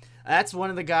 And that's one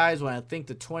of the guys when I think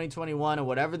the 2021 or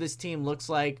whatever this team looks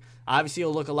like, obviously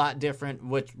it'll look a lot different,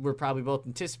 which we're probably both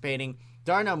anticipating.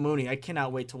 Darnell Mooney, I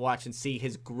cannot wait to watch and see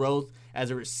his growth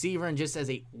as a receiver and just as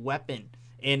a weapon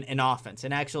in an offense,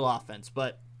 an actual offense.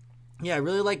 But yeah, I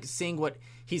really like seeing what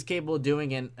he's capable of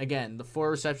doing. And again, the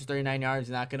 4 receptions, 39 yards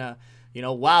is not gonna,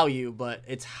 wow you, but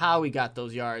it's how he got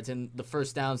those yards and the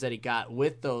first downs that he got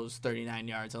with those 39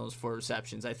 yards on those 4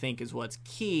 receptions, I think is what's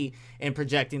key in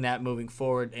projecting that moving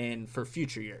forward and for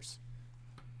future years.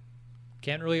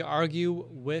 Can't really argue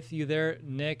with you there,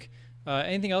 Nick.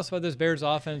 Anything else about this Bears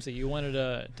offense that you wanted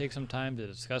to take some time to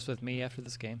discuss with me after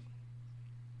this game?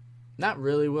 Not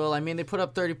really, Will. I mean, they put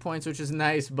up 30 points, which is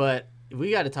nice, but we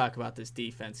got to talk about this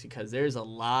defense because there's a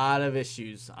lot of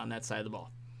issues on that side of the ball.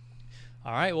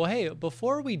 All right. Well, hey,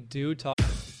 before we do talk...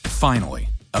 Finally,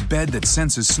 a bed that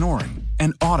senses snoring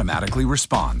and automatically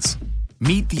responds.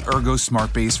 Meet the Ergo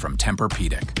Smart Base from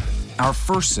Tempur-Pedic, our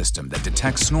first system that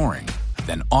detects snoring,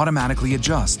 then automatically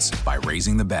adjusts by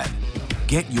raising the bed.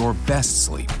 Get your best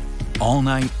sleep all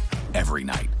night, every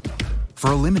night.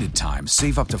 For a limited time,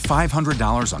 save up to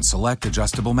 $500 on select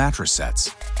adjustable mattress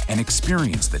sets and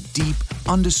experience the deep,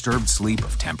 undisturbed sleep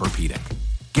of Tempur-Pedic.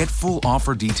 Get full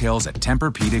offer details at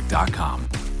TempurPedic.com.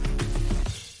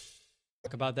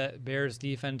 Talk about that Bears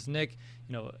defense, Nick.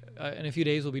 In a few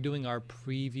days we'll be doing our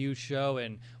preview show,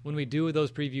 and when we do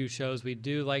those preview shows, we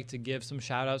do like to give some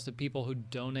shout outs to people who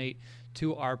donate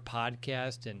to our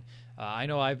podcast. And I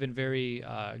know I've been very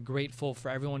grateful for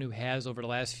everyone who has over the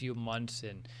last few months.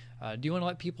 And do you want to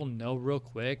let people know real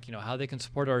quick, how they can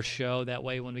support our show? That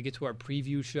way, when we get to our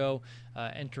preview show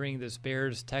entering this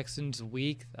Bears-Texans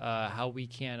week, how we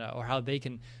can or how they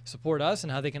can support us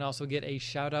and how they can also get a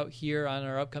shout-out here on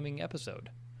our upcoming episode.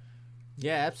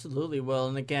 Yeah, absolutely, Will.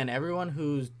 And again, everyone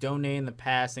who's donated in the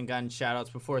past and gotten shout-outs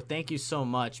before, thank you so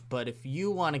much. But if you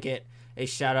want to get a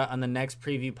shout-out on the next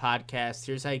preview podcast,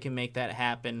 here's how you can make that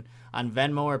happen. On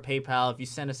Venmo or PayPal, if you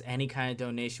send us any kind of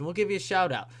donation, we'll give you a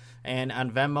shout-out. And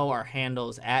on Venmo, our handle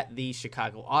is at the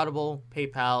Chicago Audible.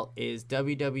 PayPal is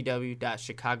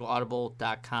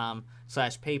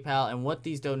www.chicagoaudible.com/PayPal. And what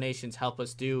these donations help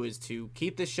us do is to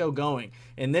keep this show going.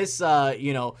 In this,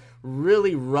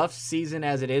 really rough season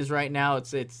as it is right now,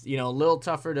 it's a little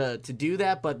tougher to do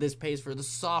that. But this pays for the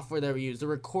software that we use, the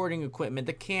recording equipment,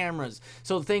 the cameras.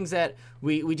 So things that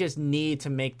we just need to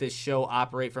make this show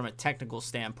operate from a technical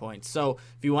standpoint. So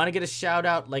if you want to get a shout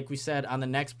out, like we said on the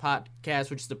next podcast,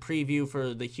 which is the preview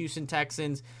for the Houston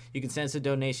Texans, you can send us a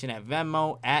donation at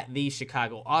Venmo at the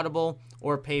Chicago Audible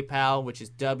or PayPal, which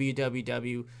is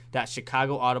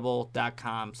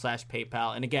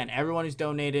www.chicagoaudible.com/PayPal. And again, everyone who's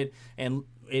donated and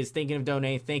is thinking of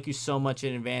donating, thank you so much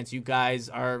in advance. You guys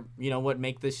are, what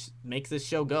makes this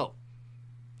show go.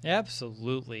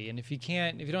 Absolutely. And if you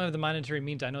don't have the monetary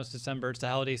means, I know it's December, it's the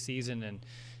holiday season, and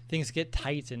things get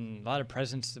tight and a lot of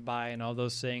presents to buy and all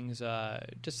those things,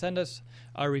 just send us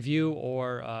a review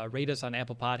or rate us on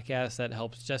Apple Podcasts. That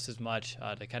helps just as much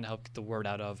to kind of help get the word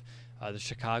out of the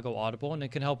Chicago Audible, and it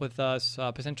can help with us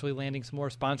potentially landing some more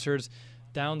sponsors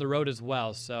down the road as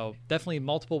well. So definitely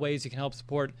multiple ways you can help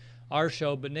support our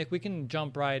show. But Nick, we can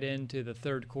jump right into the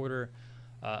third quarter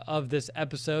of this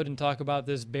episode and talk about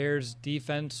this Bears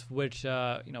defense, which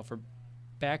for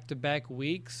back-to-back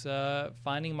weeks,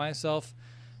 finding myself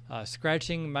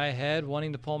scratching my head,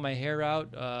 wanting to pull my hair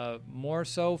out, more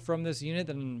so from this unit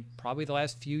than probably the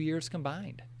last few years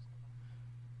combined.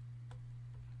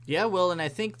 Yeah, Will, and I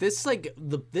think this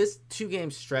this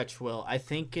 2-game stretch, Will, I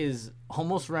think is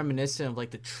almost reminiscent of like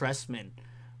the Tressman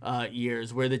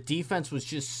years, where the defense was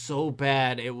just so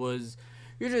bad. It was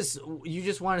you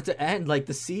just want it to end like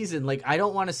the season. Like, I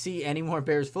don't want to see any more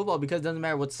Bears football, because it doesn't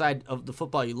matter what side of the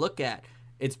football you look at.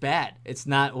 It's bad. It's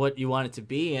not what you want it to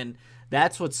be, and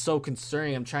that's what's so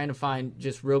concerning. I'm trying to find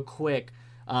just real quick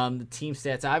the team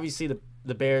stats. Obviously,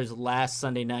 the Bears last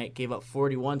Sunday night gave up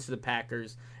 41 to the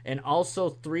Packers, and also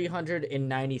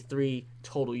 393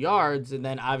 total yards. And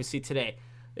then obviously today,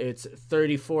 it's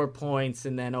 34 points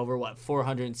and then over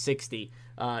 460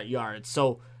 yards.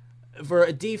 So for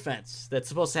a defense that's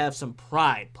supposed to have some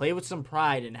pride, play with some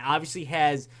pride, and obviously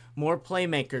has more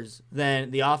playmakers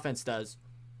than the offense does,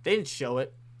 they didn't show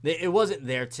it. It wasn't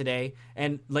there today.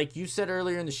 And like you said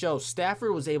earlier in the show,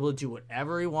 Stafford was able to do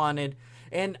whatever he wanted.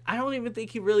 And I don't even think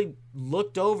he really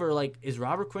looked over, like, is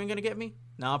Robert Quinn going to get me?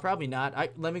 No, probably not.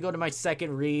 Let me go to my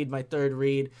second read, my third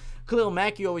read. Khalil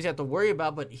Mack, you always have to worry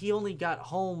about, but he only got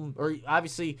home, or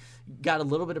obviously got a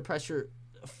little bit of pressure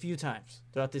a few times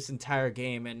throughout this entire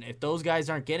game. And if those guys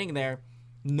aren't getting there,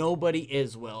 nobody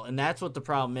is, Will. And that's what the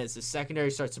problem is. The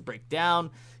secondary starts to break down.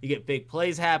 You get big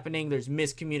plays happening. There's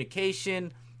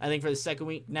miscommunication. I think for the second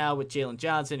week now with Jalen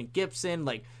Johnson and Gibson,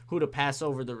 like who to pass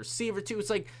over the receiver to. It's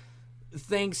like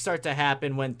things start to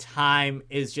happen when time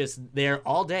is just there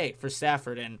all day for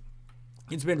Stafford. And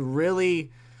it's been really,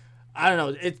 I don't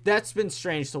know, that's been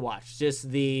strange to watch.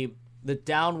 Just the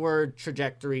downward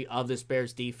trajectory of this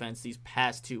Bears defense these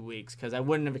past 2 weeks, because I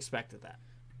wouldn't have expected that.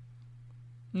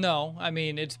 No, I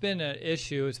mean, it's been an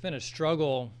issue. It's been a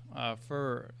struggle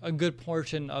for a good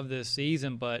portion of this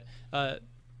season, but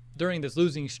during this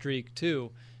losing streak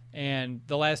too, and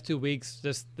the last 2 weeks,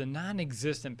 just the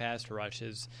non-existent pass rush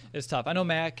is tough. I know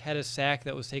Mack had a sack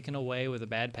that was taken away with a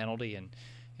bad penalty, and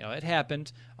it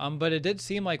happened. But it did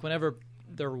seem like whenever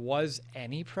there was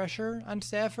any pressure on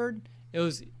Stafford, it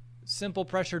was simple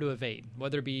pressure to evade,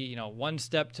 whether it be one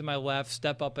step to my left,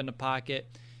 step up in the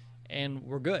pocket, and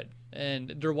we're good.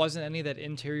 And there wasn't any of that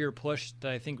interior push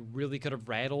that I think really could have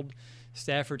rattled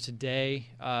Stafford today.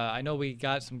 I know we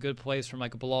got some good plays from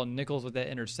Michael Bilal Nichols with that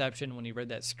interception when he read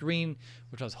that screen,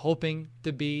 which I was hoping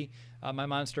to be my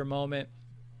monster moment.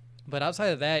 But outside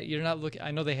of that, you're not looking.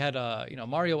 I know they had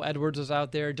Mario Edwards was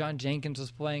out there, John Jenkins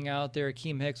was playing out there,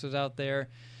 Akeem Hicks was out there,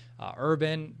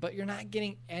 Urban, but you're not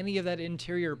getting any of that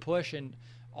interior push, and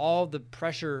all the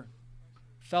pressure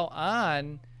fell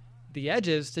on the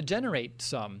edges to generate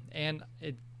some, and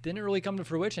it didn't really come to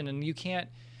fruition. And you can't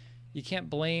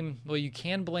blame, well, you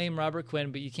can blame Robert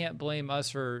Quinn, but you can't blame us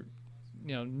for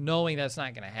knowing that's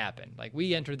not going to happen. Like,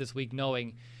 we entered this week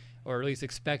knowing, or at least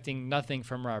expecting, nothing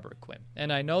from Robert Quinn.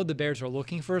 And I know the Bears are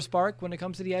looking for a spark when it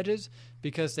comes to the edges,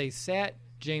 because they sat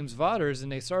James Vaughters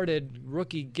and they started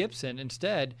rookie Gibson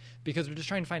instead, because they're just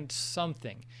trying to find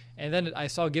something. And then I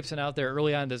saw Gibson out there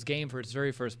early on in this game for his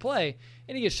very first play,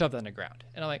 and he gets shoved on the ground.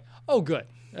 And I'm like, oh, good.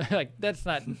 Like, that's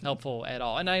not helpful at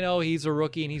all. And I know he's a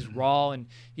rookie and he's raw and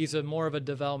he's more of a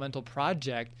developmental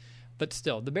project, but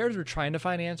still, the Bears are trying to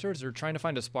find answers. They're trying to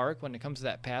find a spark when it comes to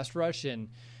that pass rush. And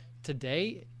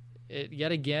today,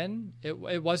 yet again,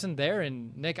 it wasn't there.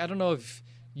 And Nick, I don't know if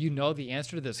you know the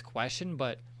answer to this question,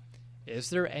 but is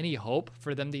there any hope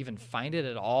for them to even find it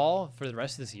at all for the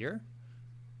rest of this year?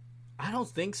 I don't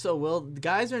think so, Will. The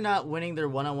guys are not winning their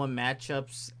one-on-one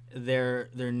matchups. They're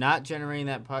not generating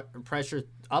that pressure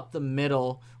up the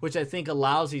middle, which I think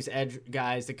allows these edge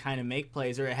guys to kind of make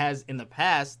plays, or it has in the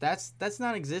past. That's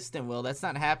not existent, Will. That's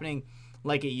not happening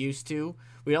like it used to.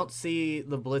 We don't see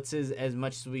the blitzes as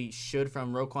much as we should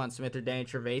from Roquan Smith or Danny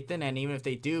Trevathan, and even if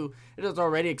they do, it is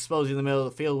already exposing the middle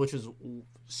of the field, which was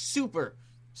super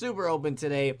open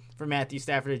today for Matthew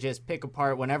Stafford to just pick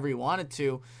apart whenever he wanted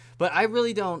to. But I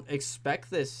really don't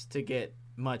expect this to get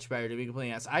much better, to be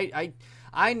completely honest.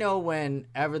 I know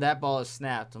whenever that ball is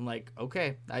snapped, I'm like,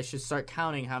 okay, I should start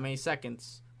counting how many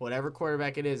seconds whatever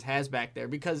quarterback it is has back there,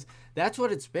 because that's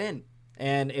what it's been.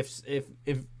 And if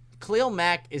Khalil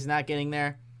Mack is not getting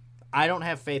there, I don't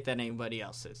have faith that anybody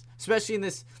else is, especially in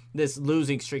this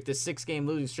losing streak, this 6-game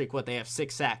losing streak. What, they have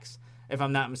 6 sacks, if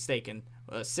I'm not mistaken.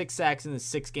 6 sacks in the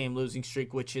 6-game losing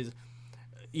streak, which is,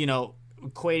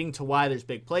 equating to why there's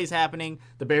big plays happening.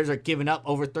 The Bears are giving up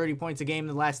over 30 points a game in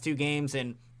the last 2 games,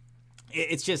 and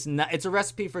it's just not, it's a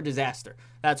recipe for disaster.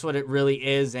 That's what it really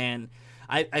is. And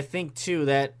I think too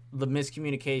that the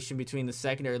miscommunication between the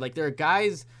secondary, like there are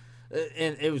guys,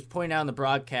 and it was pointed out in the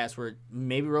broadcast where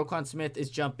maybe Roquan Smith is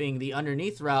jumping the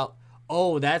underneath route.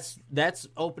 Oh, that's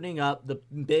opening up the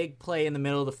big play in the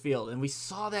middle of the field. And we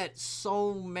saw that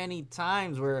so many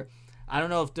times where I don't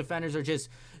know if defenders are just,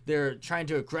 they're trying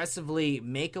to aggressively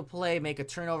make a play, make a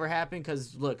turnover happen.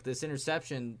 Because, look, this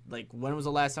interception, like, when was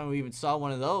the last time we even saw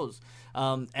one of those?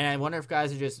 And I wonder if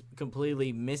guys are just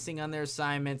completely missing on their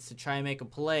assignments to try and make a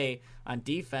play on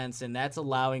defense, and that's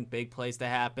allowing big plays to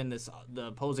happen, the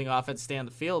opposing offense to stay on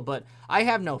the field. But I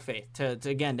have no faith. To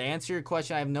answer your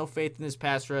question, I have no faith in this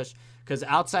pass rush because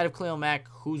outside of Khalil Mack,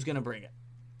 who's going to bring it?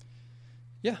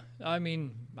 Yeah, I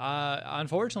mean,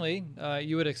 unfortunately,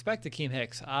 you would expect Akeem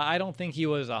Hicks. I don't think he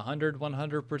was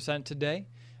 100% today.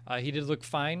 He did look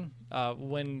fine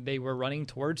when they were running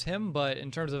towards him, but in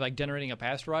terms of like generating a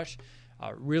pass rush,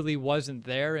 really wasn't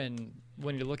there. And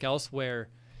when you look elsewhere,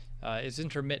 it's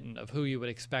intermittent of who you would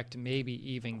expect to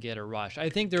maybe even get a rush.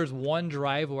 I think there's one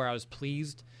drive where I was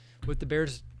pleased with the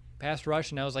Bears' pass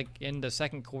rush, and that was like in the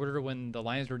second quarter when the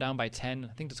Lions were down by 10.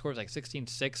 I think the score was like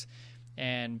 16-6.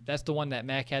 And that's the one that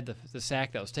Mack had the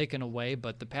sack that was taken away.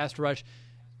 But the pass rush,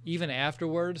 even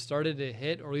afterwards, started to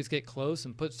hit or at least get close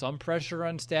and put some pressure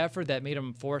on Stafford that made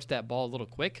him force that ball a little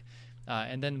quick.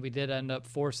 And then we did end up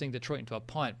forcing Detroit into a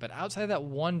punt. But outside of that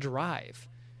one drive,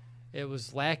 it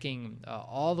was lacking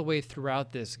all the way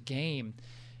throughout this game.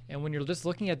 And when you're just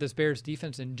looking at this Bears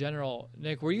defense in general,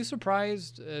 Nick, were you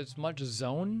surprised as much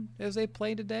zone as they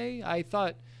played today? I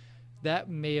thought that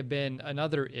may have been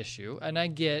another issue. And I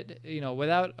get,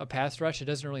 without a pass rush, it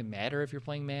doesn't really matter if you're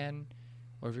playing man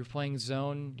or if you're playing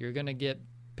zone. You're going to get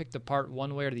picked apart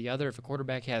one way or the other if a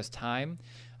quarterback has time.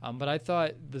 But I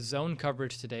thought the zone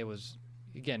coverage today was,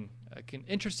 again, an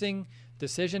interesting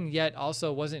decision, yet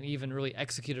also wasn't even really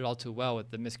executed all too well with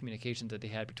the miscommunications that they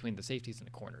had between the safeties and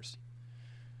the corners.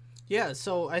 Yeah,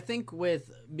 so I think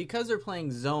because they're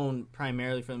playing zone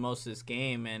primarily for most of this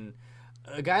game, and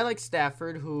a guy like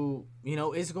Stafford who,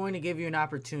 is going to give you an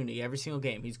opportunity every single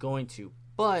game. He's going to.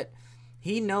 But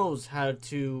he knows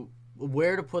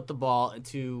where to put the ball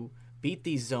to beat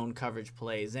these zone coverage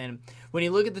plays. And when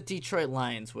you look at the Detroit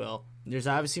Lions, Will, there's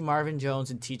obviously Marvin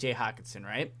Jones and TJ Hockenson,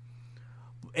 right?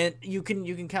 And you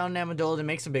can count on Amendola to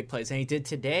make some big plays, and he did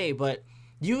today, but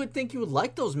you would think you would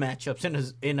like those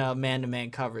matchups in a man-to-man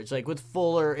coverage, like with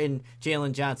Fuller and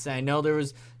Jalen Johnson. I know there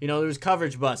was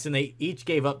coverage busts, and they each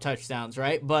gave up touchdowns,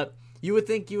 right? But you would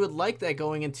think you would like that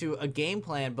going into a game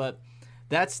plan, but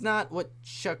that's not what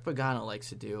Chuck Pagano likes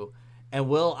to do. And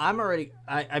Will, I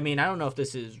don't know if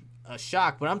this is a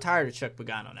shock, but I'm tired of Chuck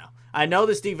Pagano now. I know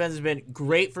this defense has been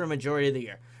great for a majority of the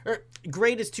year.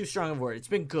 Great is too strong of a word. It's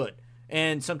been good,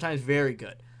 and sometimes very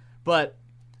good. But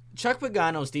Chuck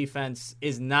Pagano's defense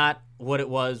is not what it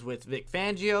was with Vic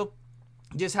Fangio,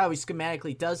 just how he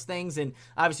schematically does things, and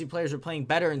obviously players are playing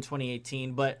better in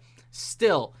 2018, but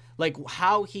still, like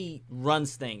how he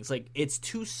runs things, like it's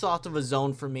too soft of a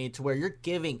zone for me to where you're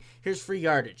giving, here's free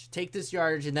yardage, take this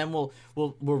yardage, and then we'll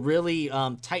really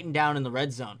tighten down in the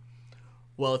red zone.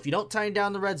 Well, if you don't tighten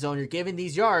down the red zone, you're giving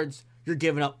these yards, you're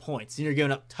giving up points, and you're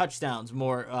giving up touchdowns,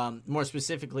 more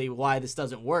specifically why this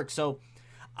doesn't work. So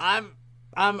I'm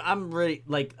really,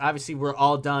 like, obviously we're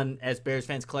all done as Bears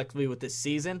fans collectively with this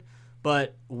season,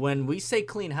 but when we say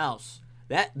clean house,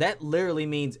 that literally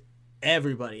means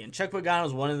everybody, and Chuck Pagano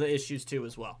is one of the issues too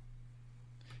as well.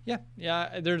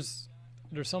 Yeah, there's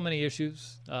so many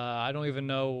issues. I don't even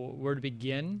know where to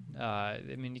begin.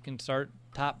 You can start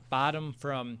top bottom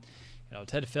from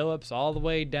Ted Phillips all the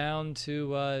way down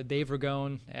to Dave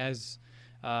Ragone as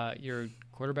your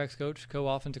quarterbacks coach,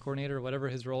 co-offensive coordinator, whatever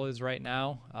his role is right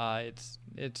now.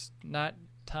 It's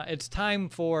time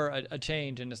for a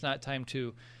change, and it's not time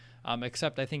to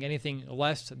accept, I think, anything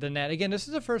less than that. Again, this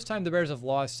is the first time the Bears have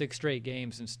lost 6 straight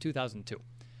games since 2002.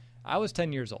 I was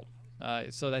 10 years old,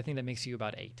 so I think that makes you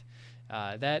about 8.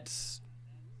 That's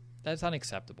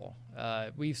unacceptable.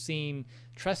 We've seen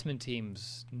Trestman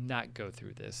teams not go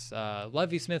through this.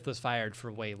 Lovie Smith was fired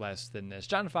for way less than this.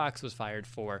 John Fox was fired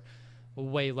for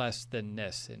way less than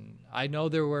this. And I know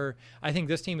I think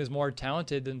this team is more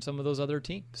talented than some of those other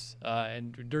teams.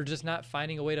 And they're just not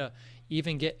finding a way to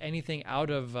even get anything out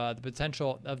of the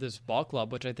potential of this ball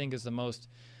club, which I think is the most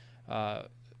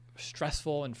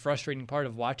stressful and frustrating part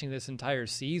of watching this entire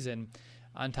season.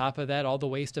 On top of that, all the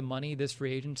waste of money this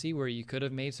free agency where you could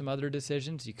have made some other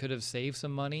decisions, you could have saved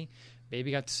some money,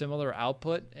 maybe got similar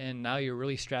output, and now you're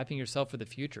really strapping yourself for the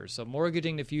future. So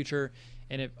mortgaging the future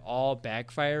and it all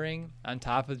backfiring on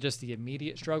top of just the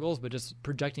immediate struggles, but just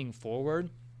projecting forward,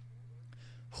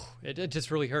 it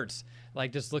just really hurts.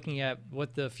 Like just looking at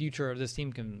what the future of this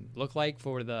team can look like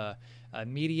for the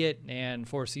immediate and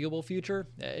foreseeable future,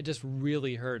 it just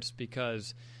really hurts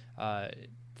because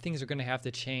things are going to have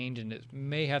to change, and it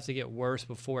may have to get worse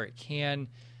before it can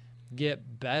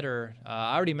get better.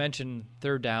 I already mentioned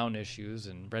third down issues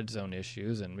and red zone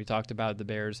issues, and we talked about the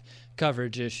Bears'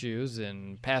 coverage issues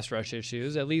and pass rush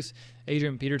issues. At least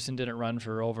Adrian Peterson didn't run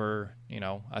for over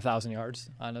 1,000 yards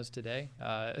on us today.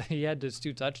 He had just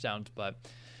 2 touchdowns, but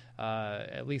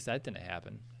at least that didn't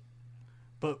happen.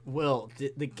 But, Will,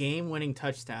 the game-winning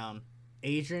touchdown,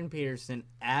 Adrian Peterson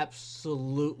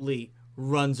absolutely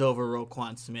runs over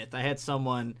Roquan Smith. I had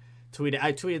someone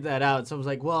tweeted that out, and someone was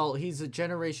like, well, he's a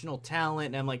generational talent,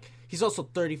 and I'm like, he's also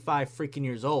 35 freaking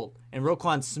years old, and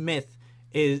Roquan Smith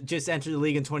is just entered the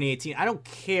league in 2018. I don't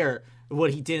care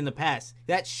what he did in the past.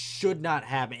 That should not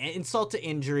happen. Insult to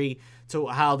injury to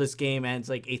how this game ends,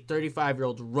 like a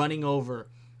 35-year-old running over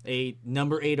a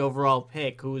number 8 overall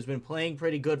pick who has been playing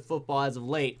pretty good football as of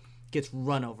late, gets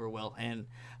run over, Will. And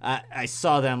I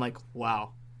saw that, I'm like,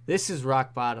 wow, this is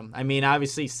rock bottom. I mean,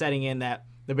 obviously setting in that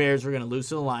the Bears were going to lose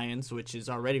to the Lions, which is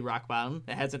already rock bottom.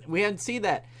 We hadn't seen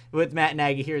that with Matt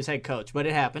Nagy here as head coach, but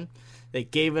it happened. They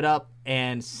gave it up,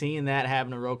 and seeing that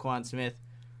happen to Roquan Smith,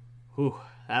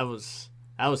 that was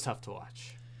tough to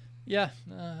watch. Yeah,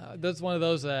 that's one of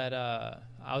those that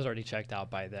I was already checked out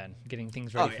by then, getting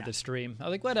things ready for the stream. I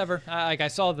was like, whatever. I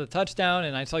saw the touchdown,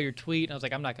 and I saw your tweet, and I was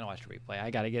like, I'm not going to watch the replay. I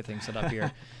got to get things set up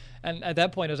here. And at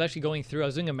that point, I was actually I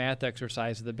was doing a math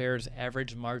exercise of the Bears'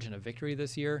 average margin of victory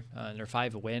this year, and their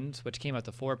 5 wins, which came out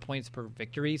to 4 points per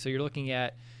victory. So you're looking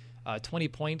at 20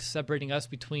 points separating us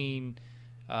between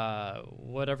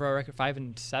whatever our record,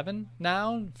 5-7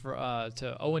 now,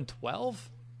 to 0-12.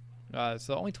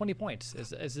 So only 20 points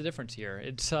is the difference here.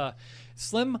 It's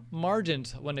slim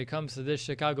margins when it comes to this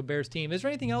Chicago Bears team. Is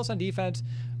there anything else on defense?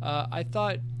 I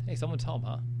thought, hey, someone's home,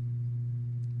 huh?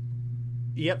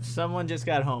 Yep, someone just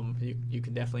got home. You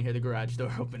can definitely hear the garage door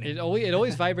opening. It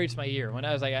always vibrates my ear when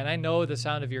I was like, and I know the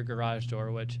sound of your garage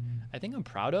door, which I think I'm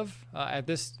proud of at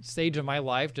this stage of my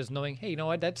life, just knowing, hey, you know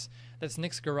what, that's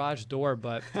Nick's garage door.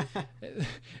 But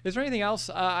is there anything else?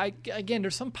 Again,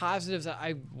 there's some positives that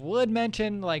I would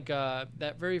mention, like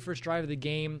that very first drive of the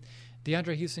game,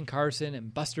 DeAndre Houston-Carson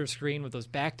and Buster Screen with those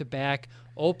back-to-back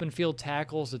open field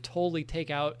tackles to totally take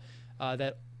out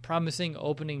that promising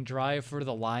opening drive for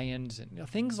the Lions, and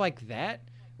things like that,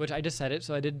 which I just said it,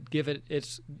 so I did give it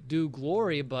its due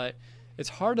glory, but it's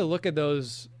hard to look at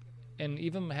those and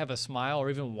even have a smile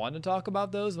or even want to talk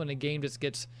about those when a game just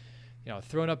gets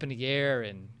thrown up in the air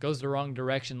and goes the wrong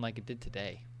direction like it did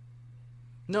today.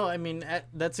 No, I mean,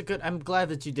 I'm glad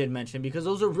that you did mention, because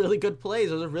those are really good plays.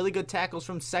 Those are really good tackles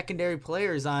from secondary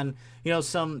players on,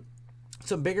 some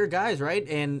bigger guys, right?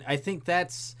 And I think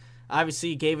that's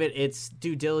obviously gave it its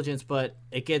due diligence, but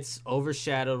it gets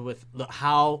overshadowed with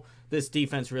how this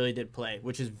defense really did play,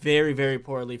 which is very, very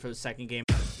poorly for the second game.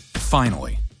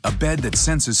 Finally, a bed that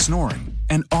senses snoring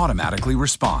and automatically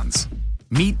responds.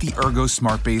 Meet the Ergo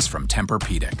Smart Base from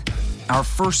Tempur-Pedic, our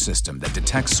first system that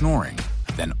detects snoring,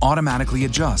 then automatically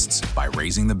adjusts by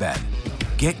raising the bed.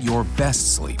 Get your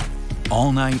best sleep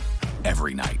all night,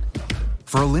 every night.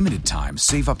 For a limited time,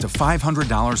 save up to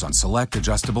 $500 on select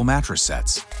adjustable mattress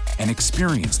sets and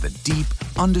experience the deep,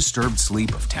 undisturbed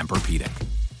sleep of Tempur-Pedic.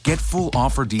 Get full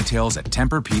offer details at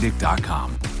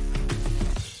TempurPedic.com.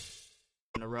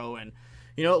 In a row, and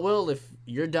you know what, Will? If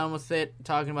you're done with it,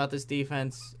 talking about this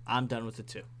defense, I'm done with it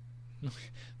too.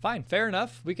 Fine, fair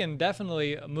enough. We can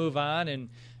definitely move on and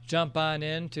jump on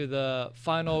into the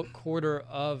final quarter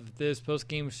of this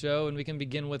post-game show, and we can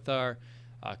begin with our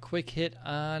quick hit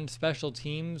on special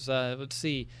teams. Let's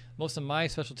see. Most of my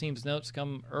special teams notes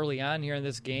come early on here in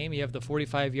this game. You have the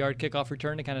 45-yard kickoff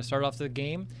return to kind of start off the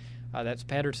game. That's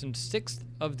Patterson's 6th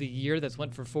of the year that's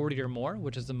went for 40 or more,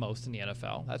 which is the most in the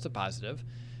NFL. That's a positive.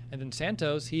 And then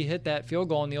Santos, he hit that field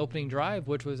goal in the opening drive,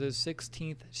 which was his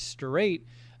 16th straight.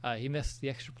 He missed the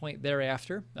extra point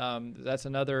thereafter. That's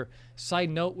another side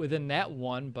note within that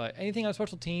one. But anything on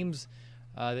special teams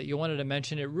that you wanted to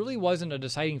mention? It really wasn't a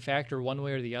deciding factor one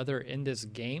way or the other in this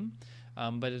game.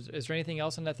 But is there anything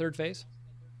else in that third phase?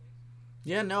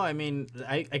 Yeah, no, I mean,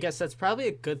 I guess that's probably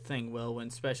a good thing, Will,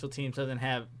 when special teams doesn't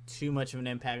have too much of an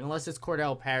impact, unless it's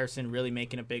Cordell Patterson really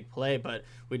making a big play. But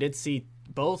we did see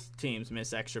both teams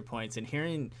miss extra points, and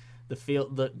hearing the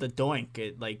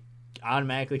doink,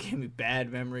 automatically gave me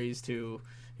bad memories to,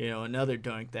 another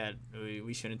dunk that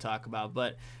we shouldn't talk about.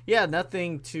 But yeah,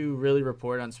 nothing to really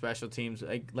report on special teams.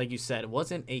 Like you said, it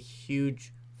wasn't a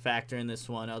huge factor in this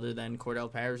one other than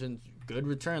Cordell Patterson's good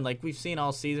return, like we've seen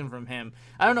all season from him.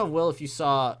 I don't know, Will, if you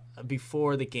saw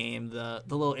before the game the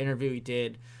little interview he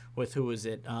did with, who was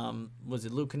it? Was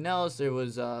it Luke Canellis? There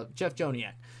was Jeff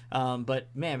Joniak. But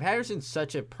man, Patterson's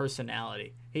such a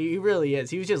personality. He really is.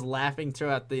 He was just laughing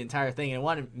throughout the entire thing and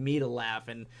wanted me to laugh.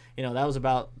 And that was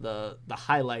about the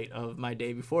highlight of my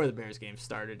day before the Bears game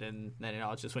started. And then it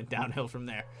all just went downhill from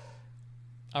there.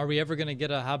 Are we ever going to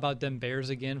get a "How about them Bears"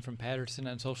 again from Patterson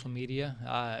on social media?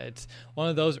 It's one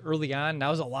of those early on. That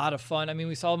was a lot of fun. I mean,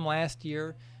 we saw him last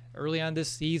year, early on this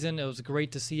season. It was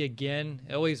great to see again.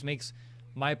 It always makes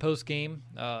my post game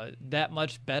that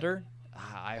much better.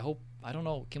 I don't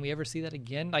know. Can we ever see that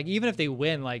again? Like, even if they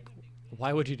win, like,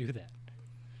 why would you do that?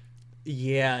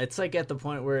 Yeah, it's like at the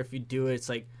point where if you do it, it's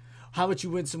like, how about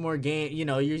you win some more games?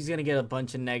 You're just going to get a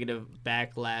bunch of negative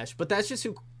backlash. But that's just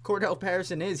who Cordell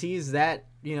Patterson is. He's that,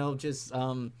 just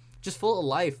full of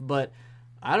life. But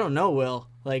I don't know, Will.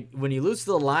 Like, when you lose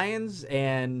to the Lions,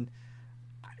 and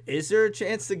is there a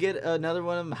chance to get another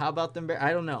one of them? How about them?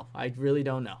 I don't know. I really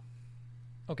don't know.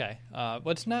 Okay,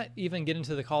 let's not even get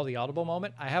into the call the audible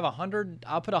moment. I'll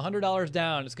put $100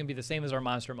 down. It's gonna be the same as our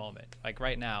monster moment. Like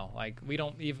right now, like we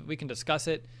can discuss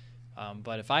it.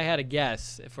 But if I had a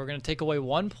guess, if we're gonna take away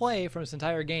one play from this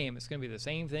entire game, it's gonna be the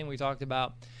same thing we talked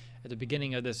about at the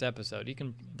beginning of this episode. You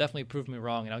can definitely prove me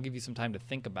wrong, and I'll give you some time to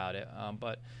think about it.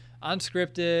 But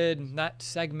unscripted, not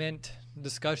segment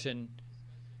discussion.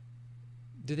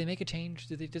 Do they make a change?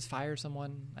 Do they just fire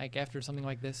someone like after something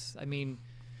like this? I mean,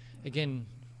 again,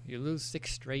 you lose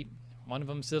 6 straight. One of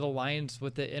them's to the Lions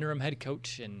with the interim head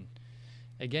coach, and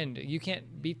again, you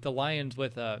can't beat the Lions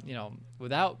with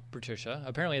without Patricia.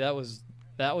 Apparently, that was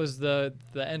the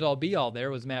end all be all. There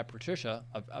was Matt Patricia,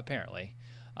 apparently.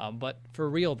 But for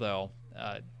real though,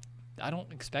 I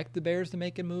don't expect the Bears to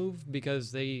make a move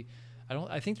because I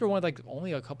think they're one of like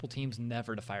only a couple teams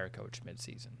never to fire a coach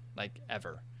midseason, like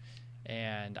ever.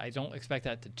 And I don't expect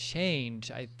that to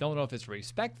change. I don't know if it's a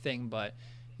respect thing, but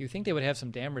you think they would have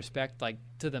some damn respect, like,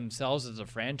 to themselves as a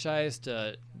franchise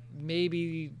to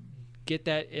maybe get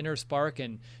that inner spark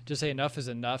and just say enough is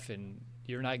enough and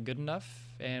you're not good enough,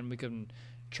 and we can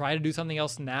try to do something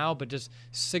else now, but just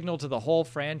signal to the whole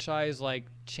franchise, like,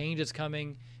 change is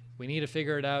coming. We need to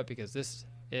figure it out because this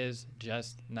is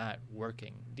just not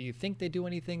working. Do you think they do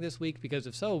anything this week? Because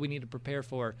if so, we need to prepare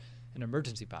for an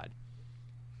emergency pod.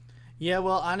 Yeah,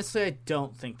 well, honestly, I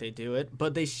don't think they do it,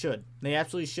 but they should. They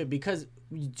absolutely should, because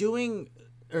doing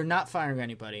or not firing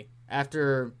anybody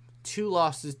after 2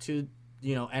 losses to,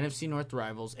 NFC North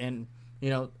rivals, and,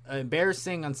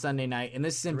 embarrassing on Sunday night, and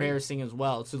this is embarrassing as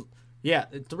well. So, yeah,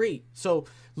 3. So,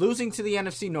 losing to the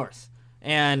NFC North,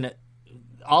 and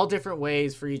all different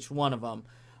ways for each one of them.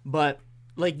 But,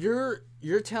 like, you're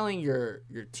telling your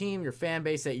team, your fan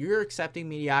base, that you're accepting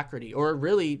mediocrity, or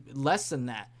really less than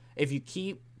that, if you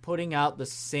keep putting out the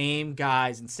same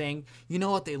guys and saying, you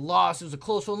know what, they lost, it was a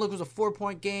close one, look, it was a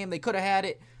 4-point game, they could have had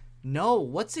it. No,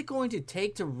 what's it going to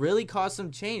take to really cause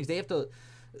some change? They have to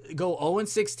go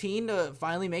 0-16 to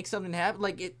finally make something happen.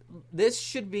 Like, this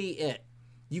should be it.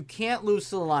 You can't lose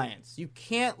to the Lions. You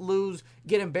can't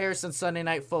get embarrassed on Sunday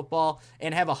Night Football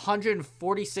and have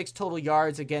 146 total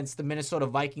yards against the Minnesota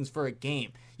Vikings for a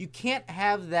game. You can't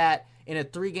have that in a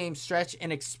 3-game stretch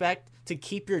and expect to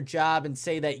keep your job and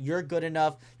say that you're good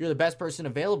enough, you're the best person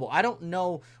available. I don't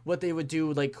know what they would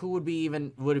do. Like, who would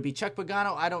it be Chuck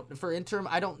Pagano? For interim?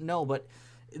 I don't know, but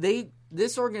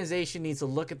this organization needs to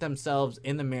look at themselves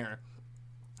in the mirror.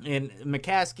 And George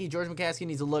McCaskey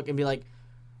needs to look and be like,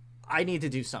 I need to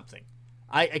do something.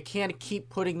 I can't keep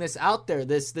putting this out there,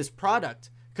 this product,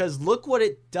 because look what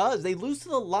it does. They lose to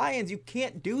the Lions. You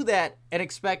can't do that and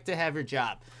expect to have your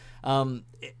job.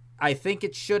 I think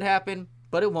it should happen,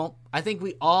 but it won't. I think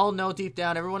we all know deep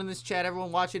down, everyone in this chat,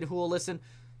 everyone watching who will listen,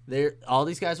 all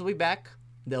these guys will be back.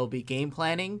 They'll be game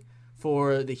planning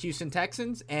for the Houston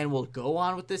Texans, and we'll go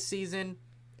on with this season,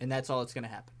 and that's all that's going to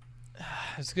happen.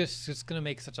 It's just going to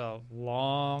make such a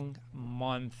long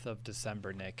month of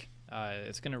December, Nick.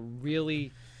 It's going to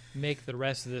really make the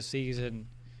rest of the season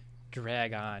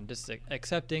drag on. Just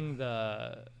accepting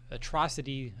the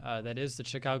atrocity that is the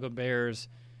Chicago Bears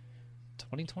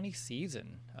 2020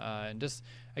 season. And just,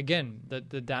 again,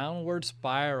 the downward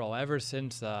spiral ever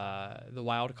since the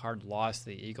wild card loss to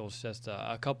the Eagles just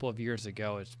a couple of years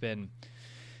ago. It's been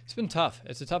tough.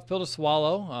 It's a tough pill to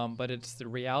swallow, but it's the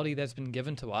reality that's been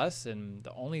given to us, and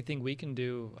the only thing we can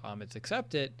do is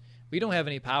accept it. We don't have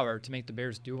any power to make the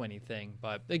Bears do anything.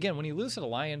 But, again, when you lose to the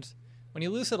Lions, when you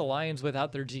lose to the Lions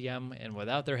without their GM and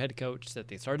without their head coach that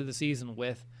they started the season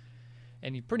with,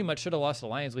 and you pretty much should have lost the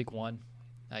Lions week 1,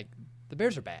 like, the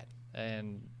Bears are bad.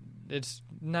 And it's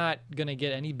not going to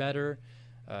get any better.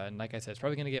 And like I said, it's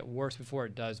probably going to get worse before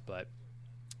it does. But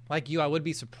like you, I would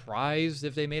be surprised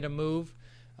if they made a move.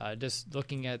 Just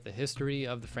looking at the history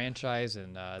of the franchise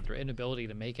and their inability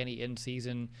to make any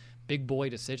in-season big boy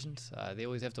decisions. They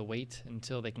always have to wait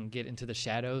until they can get into the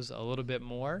shadows a little bit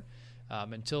more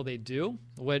until they do,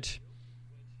 which,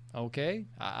 okay,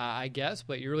 I guess.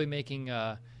 But you're really making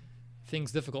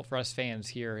things difficult for us fans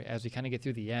here as we kind of get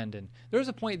through the end. And there was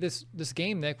a point this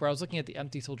game, Nick, where I was looking at the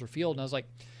empty Soldier Field, and I was like,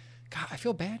 God, I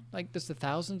feel bad. Like, there's the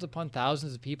thousands upon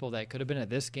thousands of people that could have been at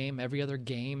this game, every other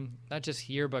game, not just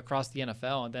here, but across the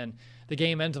NFL. And then the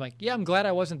game ends. I'm like, yeah, I'm glad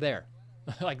I wasn't there.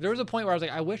 Like, there was a point where I was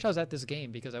like, I wish I was at this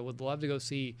game because I would love to go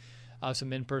see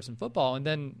some in-person football. And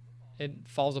then it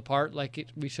falls apart like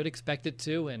we should expect it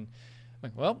to. And I'm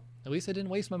like, well, at least I didn't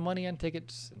waste my money on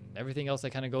tickets and everything else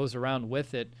that kind of goes around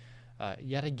with it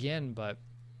yet again. But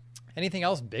anything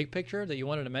else big picture that you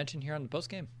wanted to mention here on the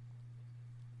postgame?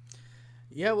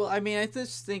 Yeah, well, I mean, I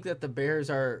just think that the Bears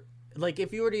are, like,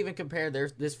 if you were to even compare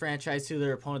this franchise to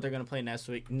their opponent they're going to play next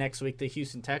week, the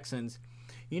Houston Texans,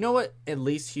 you know what at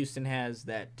least Houston has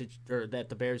that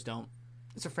the Bears don't?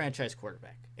 It's a franchise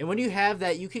quarterback. And when you have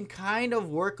that, you can kind of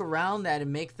work around that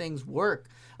and make things work.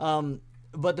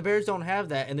 But the Bears don't have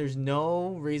that, and there's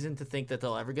no reason to think that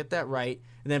they'll ever get that right.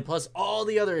 And then plus all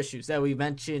the other issues that we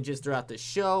mentioned just throughout the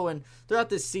show and throughout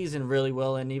this season really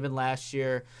well, and even last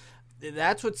year.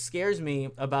 That's what scares me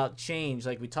about change.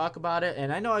 Like, we talk about it,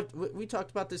 and I know we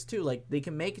talked about this too. Like, they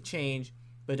can make a change,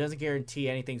 but it doesn't guarantee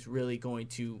anything's really going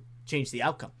to change the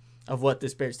outcome of what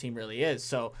this Bears team really is.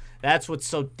 So that's what's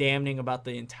so damning about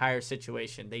the entire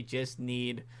situation. They just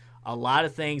need a lot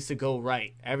of things to go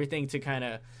right, everything to kind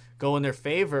of go in their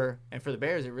favor. And for the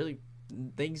Bears,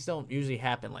 things don't usually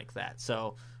happen like that.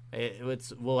 So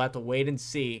we'll have to wait and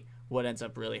see what ends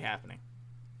up really happening.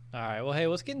 All right, well, hey,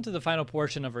 let's get into the final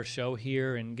portion of our show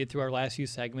here and get through our last few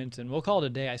segments, and we'll call it a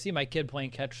day. I see my kid playing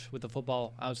catch with the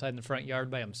football outside in the front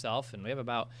yard by himself, and we have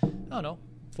about,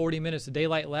 40 minutes of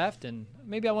daylight left, and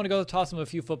maybe I want to go toss him a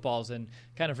few footballs and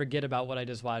kind of forget about what I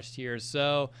just watched here.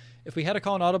 So if we had to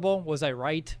call an audible, was I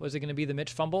right? Was it going to be the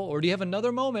Mitch fumble? Or do you have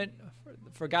another moment,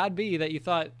 for God be, that you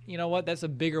thought, you know what, that's a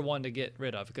bigger one to get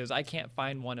rid of, because I can't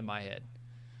find one in my head?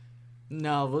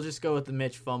 No, we'll just go with the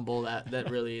Mitch fumble. That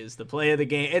really is the play of the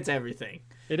game. It's everything.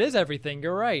 It is everything.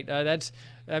 You're right. That's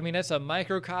a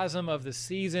microcosm of the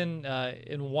season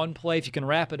in one play. If you can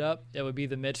wrap it up, it would be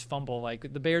the Mitch fumble.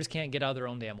 Like, the Bears can't get out of their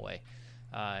own damn way.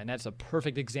 And that's a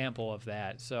perfect example of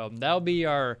that. So that'll be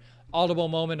our audible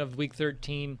moment of Week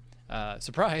 13.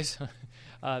 Surprise.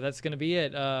 That's going to be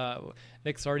it.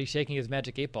 Nick's already shaking his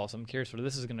magic 8-ball, so I'm curious where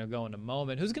this is going to go in a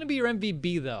moment. Who's going to be your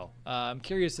MVP, though? I'm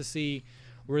curious to see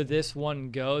where this one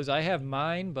goes. I have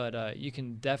mine, but you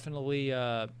can definitely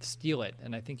steal it,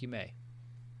 and I think you may.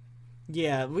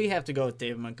 Yeah, we have to go with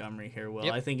David Montgomery here, Will.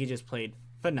 Yep. I think he just played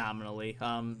phenomenally.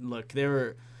 Look, there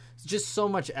were just so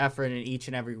much effort in each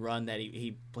and every run that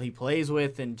he plays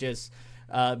with, and just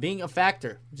being a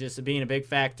factor, just being a big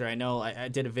factor. I know I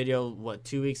did a video,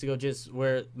 2 weeks ago, just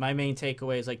where my main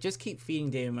takeaway is, like, just keep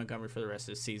feeding David Montgomery for the rest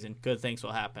of the season. Good things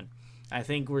will happen. I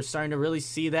think we're starting to really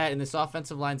see that, and this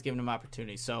offensive line's giving him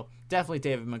opportunities. So definitely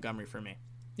David Montgomery for me.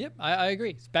 Yep, I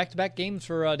agree. It's back-to-back games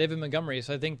for David Montgomery.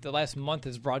 So I think the last month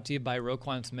is brought to you by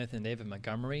Roquan Smith and David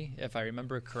Montgomery, if I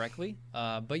remember correctly.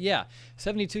 But yeah,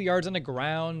 72 yards on the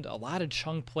ground, a lot of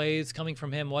chunk plays coming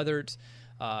from him, whether it's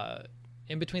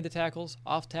in between the tackles,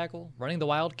 off tackle, running the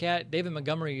Wildcat. David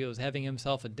Montgomery was having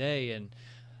himself a day, and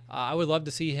I would love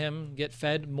to see him get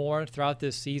fed more throughout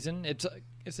this season.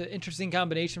 It's an interesting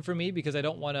combination for me because I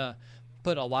don't want to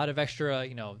put a lot of extra,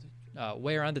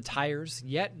 wear on the tires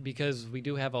yet, because we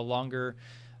do have a longer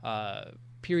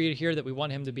period here that we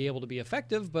want him to be able to be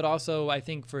effective. But also, I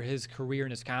think for his career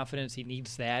and his confidence, he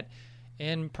needs that.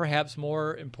 And perhaps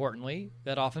more importantly,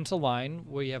 that offensive line,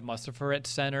 where you have Mustipher at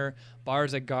center,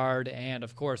 Bars at guard, and,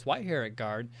 of course, Whitehair at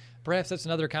guard. Perhaps that's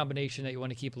another combination that you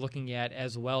want to keep looking at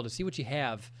as well to see what you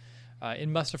have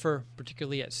in Mustipher,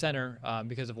 particularly at center,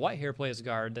 because if Whitehair plays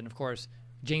guard, then, of course,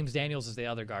 James Daniels is the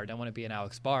other guard. I want to be an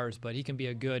Alex Bars, but he can be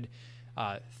a good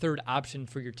third option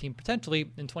for your team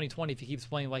potentially in 2020 if he keeps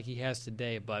playing like he has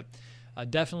today. But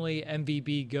definitely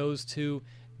MVP goes to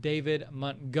David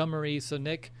Montgomery. So,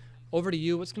 Nick, over to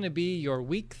you. What's going to be your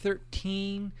Week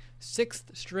 13, 6th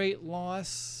straight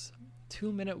loss,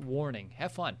 2-minute warning?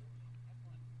 Have fun.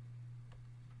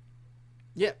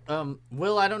 Yeah,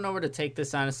 Will, I don't know where to take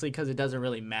this, honestly, because it doesn't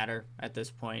really matter at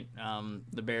this point.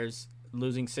 The Bears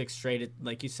losing 6 straight.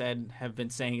 Like you said, have been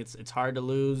saying it's hard to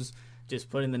lose. Just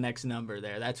put in the next number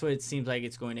there. That's what it seems like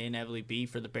it's going to inevitably be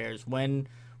for the Bears. When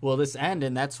will this end?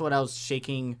 And that's what I was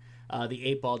shaking the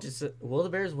 8 ball. Just will the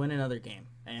Bears win another game?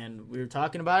 And we were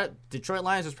talking about it. Detroit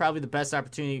Lions was probably the best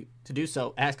opportunity to do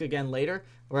so. Ask again later.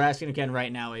 We're asking again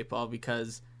right now, 8 ball,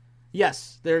 because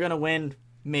yes, they're going to win,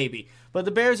 maybe. But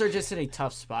the Bears are just in a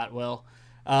tough spot, Will.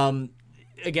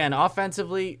 Again,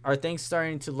 offensively, are things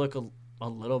starting to look a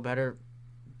little better?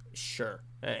 Sure,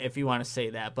 if you want to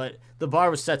say that. But the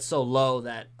bar was set so low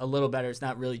that a little better is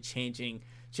not really changing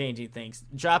things.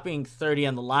 Dropping 30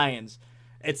 on the Lions,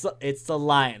 it's the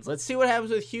Lions. Let's see what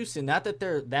happens with Houston. Not that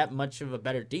they're that much of a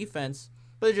better defense,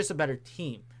 but they're just a better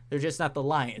team. They're just not the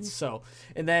Lions. So,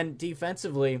 and then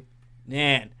defensively,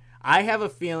 man, I have a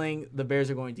feeling the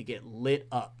Bears are going to get lit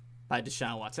up by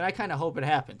Deshaun Watson. I kind of hope it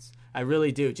happens. I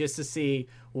really do, just to see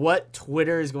what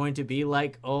Twitter is going to be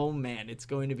like. Oh man, it's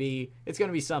going to be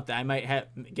something. I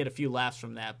might get a few laughs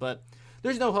from that, but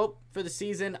there's no hope for the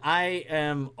season. I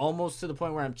am almost to the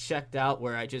point where I'm checked out,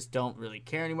 where I just don't really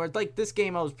care anymore. Like this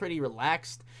game, I was pretty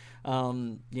relaxed.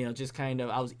 Just kind of,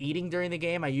 I was eating during the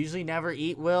game. I usually never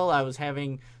eat, Will. I was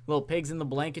having little pigs in the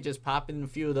blanket, just popping a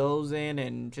few of those in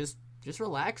and just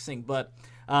relaxing. But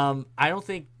I don't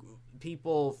think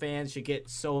fans should get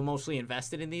so emotionally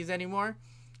invested in these anymore,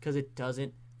 because it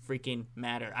doesn't freaking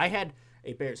matter. I had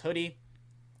a Bears hoodie,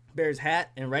 Bears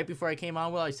hat, and right before I came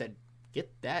on, Will, I said, get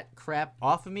that crap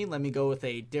off of me. Let me go with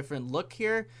a different look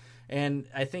here. And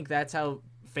I think that's how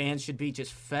fans should be,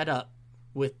 just fed up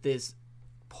with this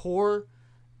poor,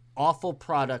 awful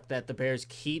product that the Bears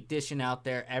keep dishing out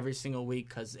there every single week,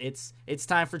 because it's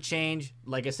time for change.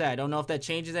 Like I said, I don't know if that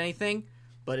changes anything,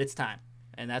 but it's time.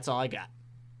 And that's all I got.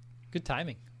 Good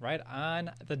timing. Right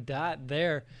on the dot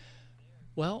there.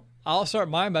 Well, I'll start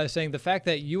mine by saying the fact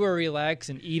that you are relaxed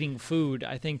and eating food,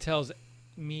 I think, tells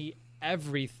me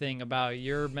everything about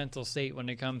your mental state when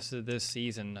it comes to this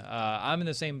season. I'm in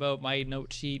the same boat. My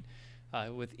note sheet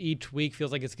with each week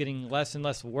feels like it's getting less and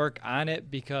less work on it,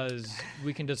 because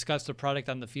we can discuss the product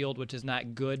on the field, which is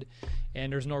not good,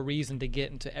 and there's no reason to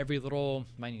get into every little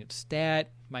minute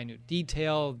stat, minute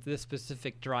detail, this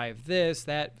specific drive,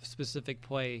 that specific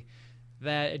play,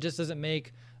 that. It just doesn't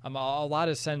make a lot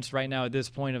of sense right now at this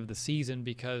point of the season,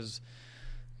 because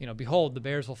behold, the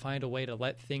Bears will find a way to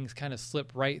let things kind of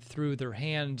slip right through their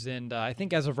hands. And I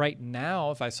think as of right now,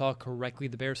 if I saw correctly,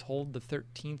 the Bears hold the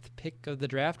 13th pick of the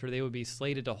draft, or they would be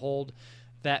slated to hold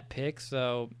that pick.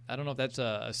 So I don't know if that's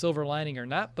a silver lining or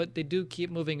not, but they do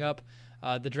keep moving up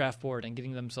the draft board and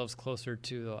getting themselves closer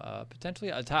to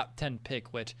potentially a top 10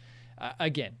 pick, which,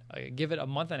 again, give it a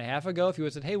month and a half ago, if you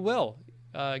would have said, hey, Will,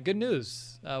 good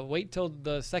news, wait till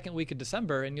the second week of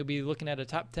December and you'll be looking at a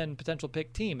top 10 potential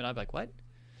pick team. And I'd be like, what?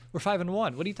 We're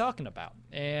 5-1. What are you talking about?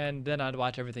 And then I'd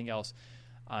watch everything else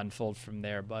unfold from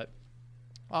there. But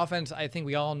offense, I think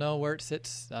we all know where it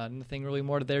sits. Nothing really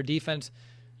more to their defense.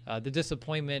 The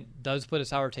disappointment does put a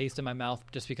sour taste in my mouth,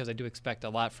 just because I do expect a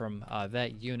lot from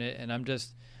that unit. And I'm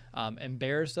just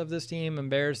embarrassed of this team,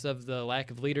 embarrassed of the lack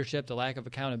of leadership, the lack of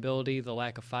accountability, the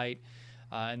lack of fight,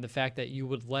 and the fact that you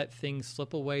would let things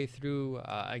slip away through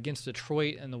against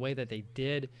Detroit in the way that they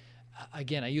did.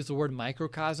 Again, I use the word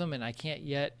microcosm, and I can't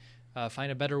yet find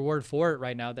a better word for it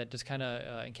right now that just kind of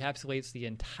encapsulates the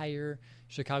entire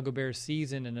Chicago Bears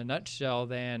season in a nutshell.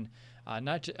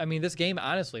 This game,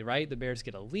 honestly, right? The Bears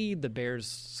get a lead. The Bears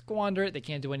squander it. They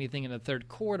can't do anything in the third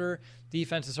quarter.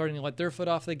 Defense is starting to let their foot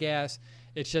off the gas.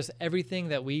 It's just everything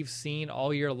that we've seen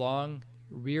all year long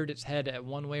reared its head at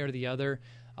one way or the other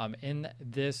in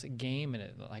this game, and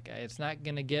it's not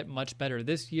going to get much better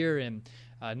this year. And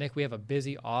Nick, we have a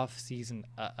busy off season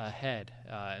ahead,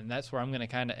 and that's where I'm going to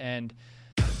kind of end.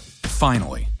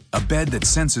 Finally, a bed that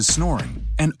senses snoring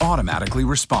and automatically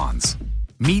responds.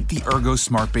 Meet the Ergo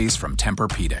Smart Base from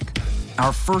Tempur-Pedic,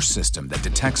 our first system that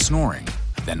detects snoring,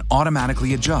 then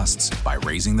automatically adjusts by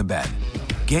raising the bed.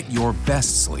 Get your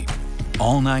best sleep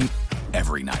all night,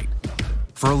 every night.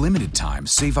 For a limited time,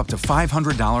 save up to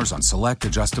 $500 on select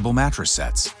adjustable mattress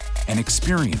sets and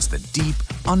experience the deep,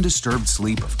 undisturbed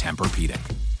sleep of Tempur-Pedic.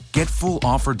 Get full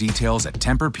offer details at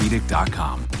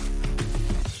TempurPedic.com.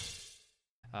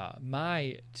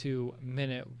 My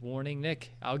 2-minute warning,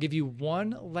 Nick. I'll give you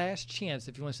one last chance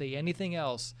if you want to say anything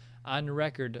else on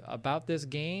record about this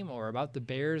game or about the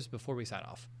Bears before we sign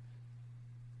off.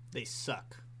 They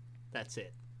suck. That's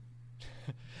it.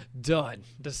 Done.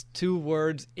 Just 2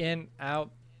 words, in,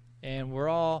 out. and we're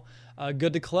all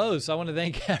good to close. So I want to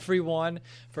thank everyone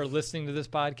for listening to this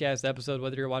podcast episode,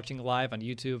 whether you're watching live on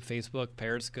YouTube, Facebook,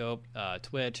 Periscope,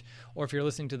 Twitch, or if you're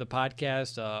listening to the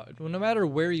podcast. No matter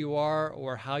where you are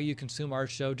or how you consume our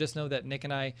show, just know that Nick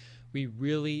and I, we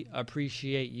really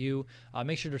appreciate you.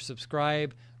 Make sure to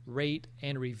subscribe, rate,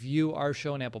 and review our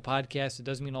show on Apple Podcasts. It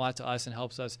does mean a lot to us and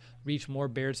helps us reach more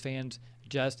Bears fans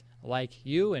just like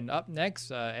you. And up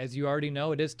next, as you already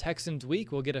know, it is Texans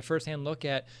week. We'll get a firsthand look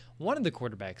at one of the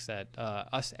quarterbacks that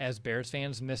us as Bears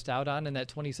fans missed out on in that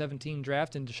 2017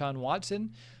 draft in Deshaun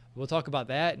Watson. We'll talk about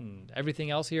that and everything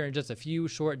else here in just a few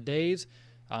short days.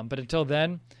 But until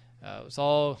then, let's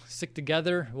all stick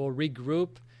together. We'll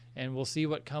regroup, and we'll see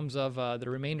what comes of the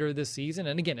remainder of this season.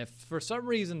 And again, if for some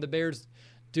reason the Bears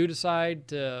do decide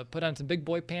to put on some big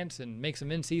boy pants and make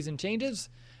some in-season changes,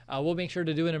 we'll make sure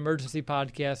to do an emergency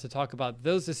podcast to talk about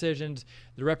those decisions,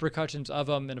 the repercussions of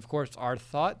them, and, of course, our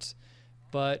thoughts.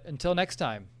 But until next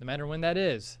time, no matter when that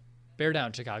is, bear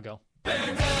down, Chicago.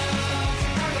 Bear down!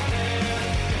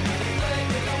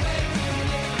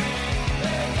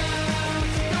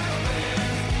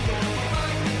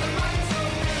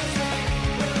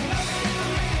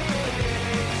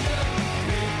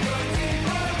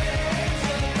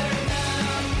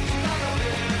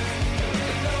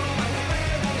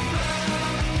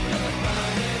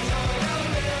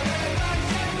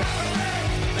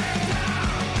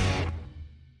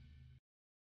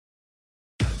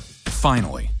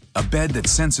 Finally, a bed that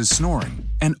senses snoring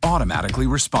and automatically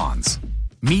responds.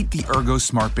 Meet the Ergo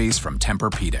Smart Base from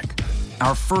Tempur-Pedic,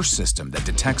 our first system that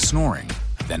detects snoring,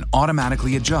 then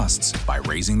automatically adjusts by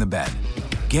raising the bed.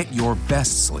 Get your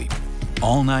best sleep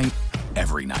all night,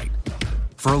 every night.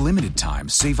 For a limited time,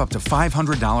 save up to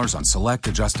 $500 on select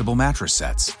adjustable mattress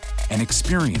sets and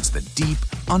experience the deep,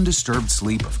 undisturbed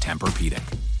sleep of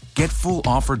Tempur-Pedic. Get full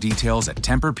offer details at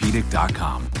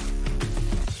TempurPedic.com.